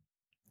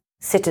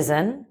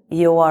 citizen,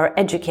 you are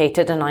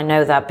educated, and I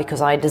know that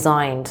because I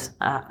designed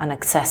an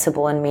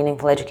accessible and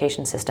meaningful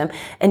education system,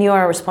 and you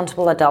are a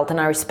responsible adult,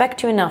 and I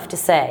respect you enough to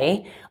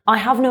say, I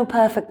have no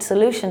perfect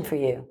solution for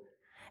you.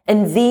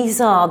 And these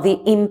are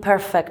the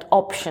imperfect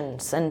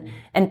options,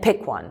 and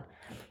pick one.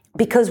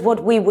 Because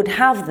what we would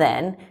have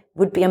then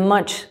would be a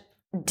much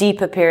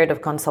deeper period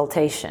of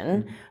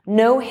consultation,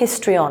 no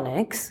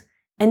histrionics,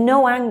 and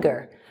no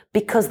anger,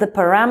 because the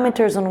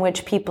parameters on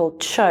which people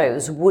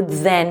chose would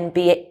then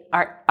be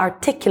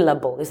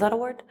articulable. Is that a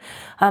word?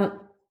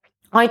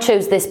 I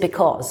chose this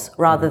because,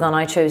 rather than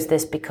I chose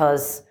this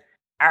because.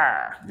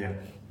 Yeah.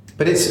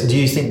 But do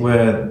you think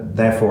we're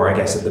therefore, I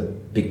guess, at the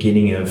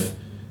beginning of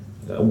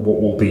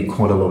what will be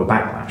quite a lot of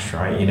backlash,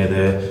 right?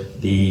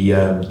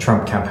 The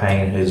Trump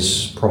campaign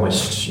has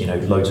promised,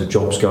 loads of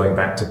jobs going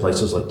back to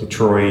places like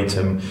Detroit,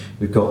 and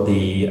we've got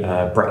the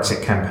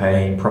Brexit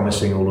campaign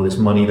promising all of this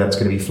money that's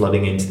going to be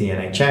flooding into the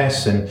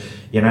NHS.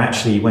 And,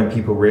 actually, when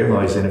people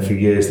realise in a few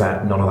years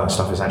that none of that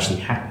stuff has actually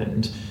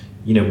happened,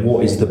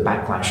 what is the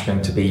backlash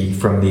going to be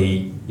from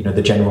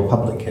the general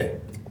public here?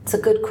 It's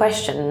a good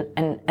question.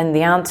 And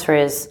the answer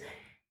is,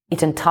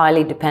 it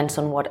entirely depends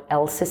on what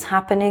else is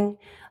happening.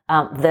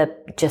 The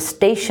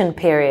gestation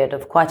period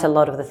of quite a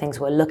lot of the things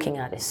we're looking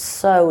at is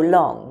so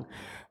long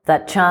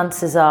that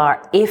chances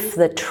are, if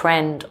the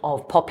trend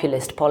of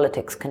populist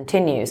politics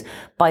continues,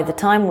 by the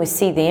time we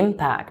see the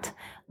impact,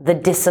 the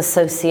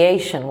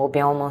disassociation will be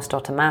almost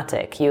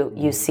automatic.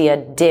 You see a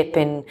dip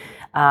in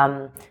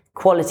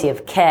quality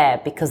of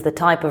care because the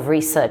type of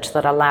research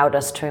that allowed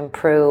us to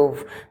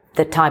improve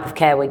the type of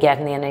care we get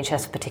in the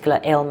NHS for particular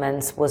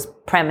ailments was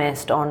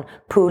premised on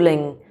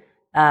pooling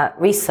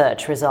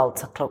research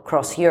results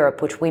across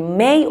Europe, which we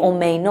may or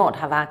may not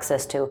have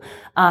access to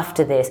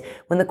after this.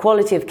 When the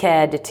quality of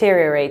care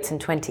deteriorates in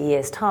 20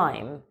 years'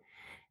 time,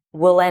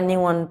 will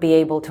anyone be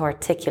able to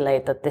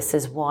articulate that this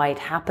is why it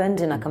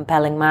happened in a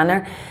compelling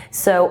manner?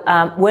 So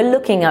we're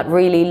looking at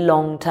really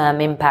long-term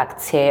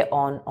impacts here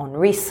on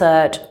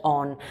research,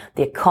 on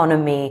the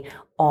economy,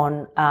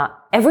 on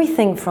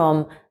everything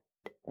from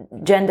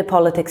gender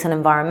politics and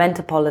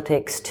environmental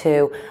politics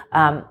to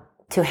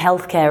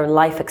healthcare,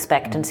 life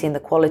expectancy, and the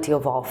quality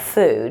of our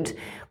food.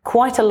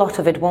 Quite a lot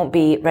of it won't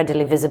be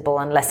readily visible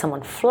unless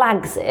someone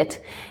flags it.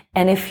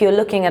 And if you're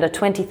looking at a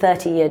 20,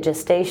 30-year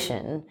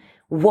gestation,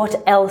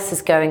 what else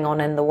is going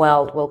on in the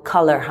world will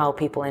color how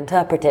people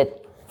interpret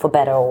it, for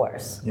better or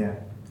worse. Yeah.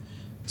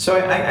 So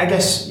I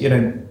guess,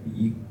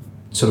 you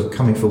sort of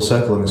coming full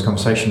circle in this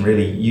conversation,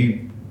 really,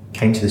 you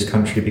came to this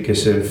country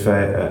because of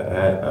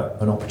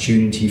an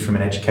opportunity from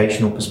an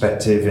educational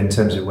perspective in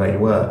terms of where you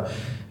were.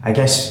 I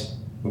guess,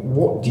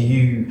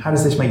 how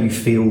does this make you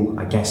feel,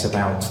 I guess,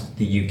 about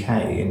the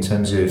UK in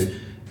terms of,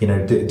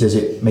 does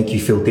it make you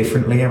feel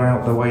differently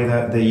about the way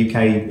that the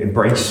UK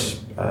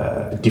embrace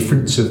a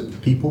difference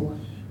of people?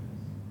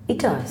 It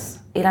does.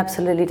 It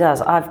absolutely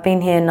does. I've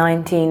been here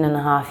 19 and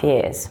a half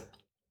years,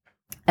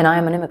 and I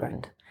am an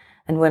immigrant.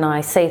 And when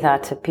I say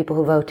that to people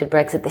who voted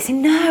Brexit, they say,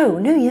 no,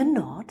 you're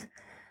not.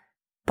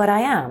 but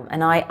I am.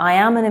 And I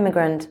am an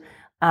immigrant.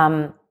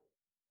 And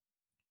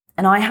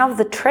I have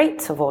the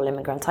traits of all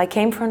immigrants. I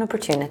came for an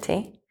opportunity.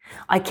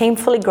 I came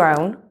fully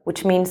grown,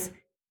 which means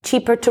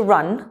cheaper to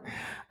run.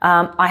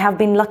 I have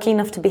been lucky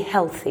enough to be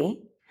healthy.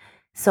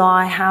 So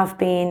I have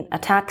been a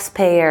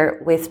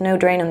taxpayer with no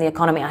drain on the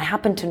economy. I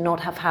happen to not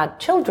have had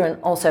children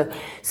also.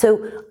 So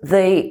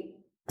the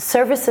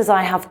services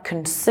I have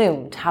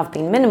consumed have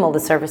been minimal.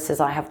 The services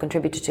I have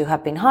contributed to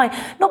have been high,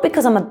 not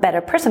because I'm a better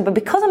person, but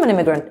because I'm an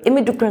immigrant.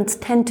 Immigrants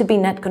tend to be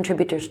net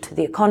contributors to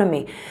the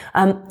economy.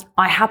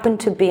 I happen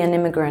to be an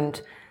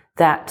immigrant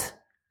that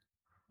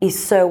is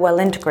so well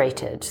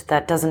integrated,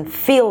 that doesn't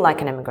feel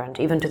like an immigrant,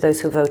 even to those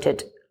who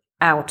voted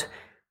out.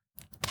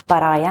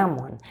 But I am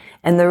one.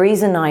 And the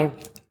reason I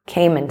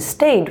came and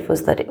stayed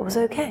was that it was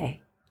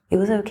okay. It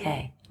was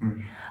okay.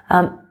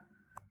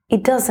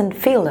 It doesn't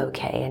feel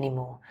okay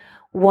anymore.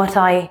 What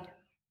I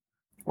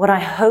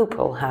hope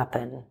will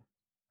happen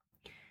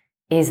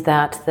is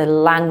that the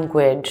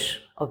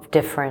language of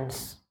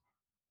difference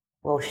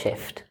will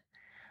shift.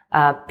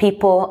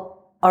 People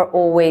are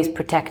always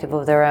protective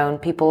of their own.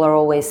 People are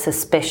always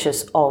suspicious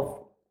of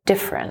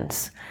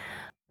difference.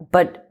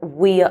 But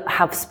we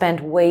have spent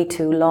way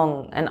too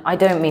long, and I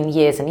don't mean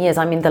years and years,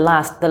 I mean the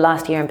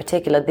last year in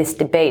particular, this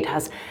debate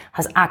has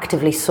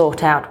actively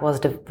sought out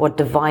what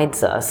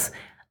divides us.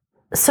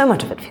 So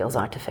much of it feels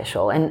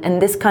artificial.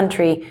 And this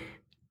country,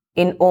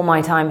 in all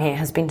my time here,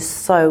 has been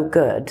so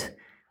good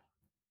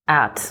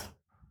at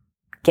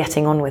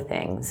getting on with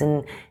things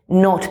and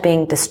not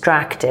being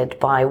distracted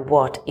by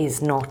what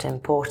is not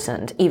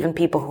important. Even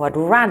people who had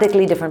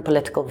radically different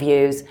political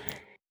views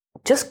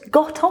just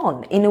got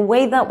on in a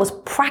way that was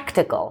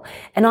practical.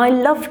 And I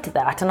loved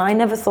that. And I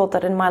never thought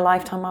that in my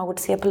lifetime I would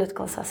see a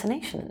political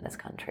assassination in this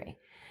country.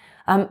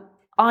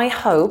 I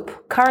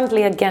hope,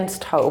 currently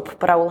against hope,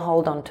 but I will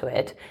hold on to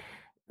it,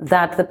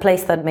 that the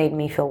place that made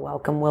me feel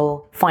welcome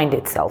will find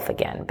itself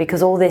again,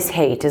 because all this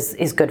hate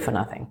is good for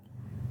nothing.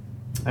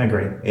 I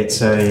agree. It's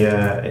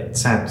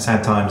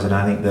sad times, and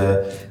I think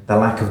the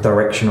lack of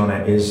direction on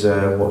it is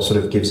what sort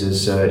of gives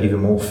us even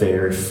more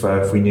fear.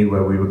 If we knew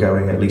where we were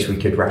going, at least we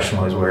could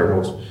rationalise where it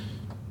was.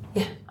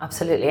 Yeah,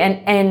 absolutely,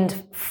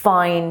 and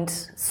find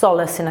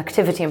solace in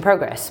activity and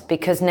progress,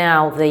 because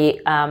now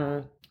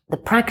the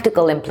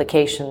practical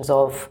implications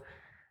of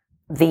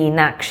the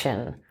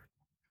inaction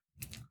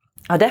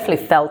are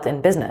definitely felt in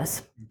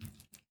business,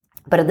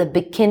 but at the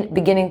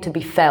beginning to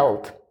be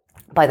felt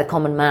by the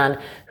common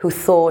man who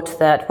thought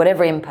that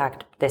whatever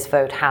impact this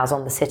vote has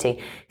on the city,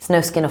 it's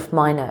no skin off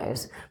my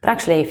nose. But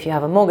actually, if you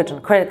have a mortgage and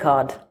a credit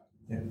card,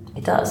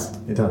 it does.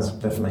 It does,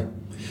 definitely.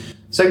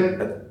 So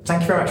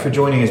thank you very much for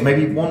joining us.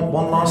 Maybe one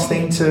last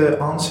thing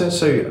to answer.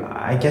 So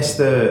I guess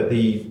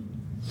the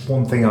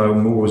one thing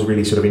I'm always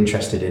really sort of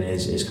interested in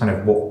is kind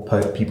of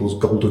what people's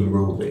golden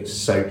rule is.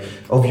 So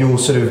of your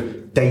sort of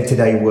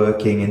day-to-day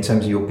working, in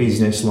terms of your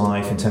business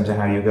life, in terms of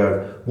how you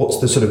go,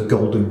 what's the sort of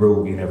golden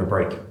rule you never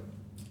break?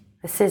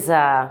 This is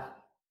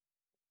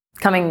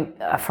coming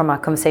from a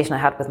conversation I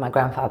had with my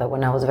grandfather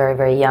when I was very,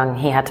 very young.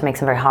 He had to make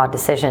some very hard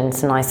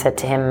decisions, and I said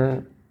to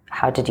him,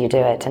 "How did you do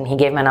it?" And he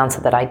gave me an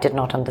answer that I did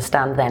not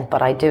understand then,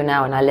 but I do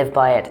now, and I live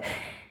by it.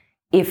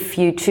 If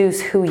you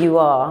choose who you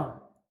are,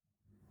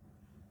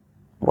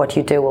 what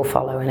you do will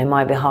follow, and it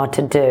might be hard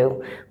to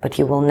do, but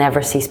you will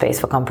never see space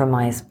for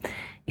compromise.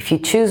 If you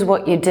choose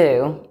what you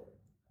do,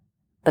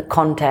 the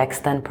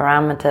context and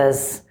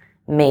parameters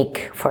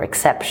make for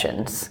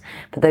exceptions,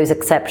 but those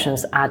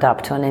exceptions add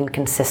up to an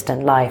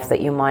inconsistent life that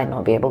you might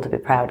not be able to be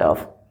proud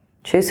of.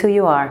 Choose who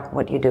you are,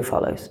 what you do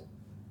follows.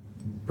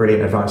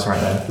 Brilliant advice right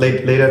there.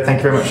 Leda, thank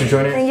you very much for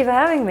joining us. Thank you for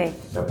having me.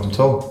 No problem at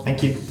all.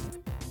 Thank you.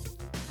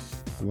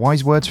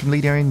 Wise words from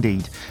Leda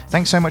indeed.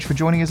 Thanks so much for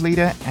joining us,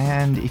 Leda,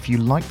 and if you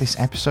liked this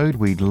episode,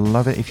 we'd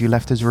love it if you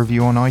left us a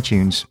review on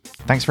iTunes.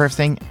 Thanks for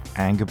everything,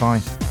 and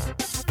goodbye.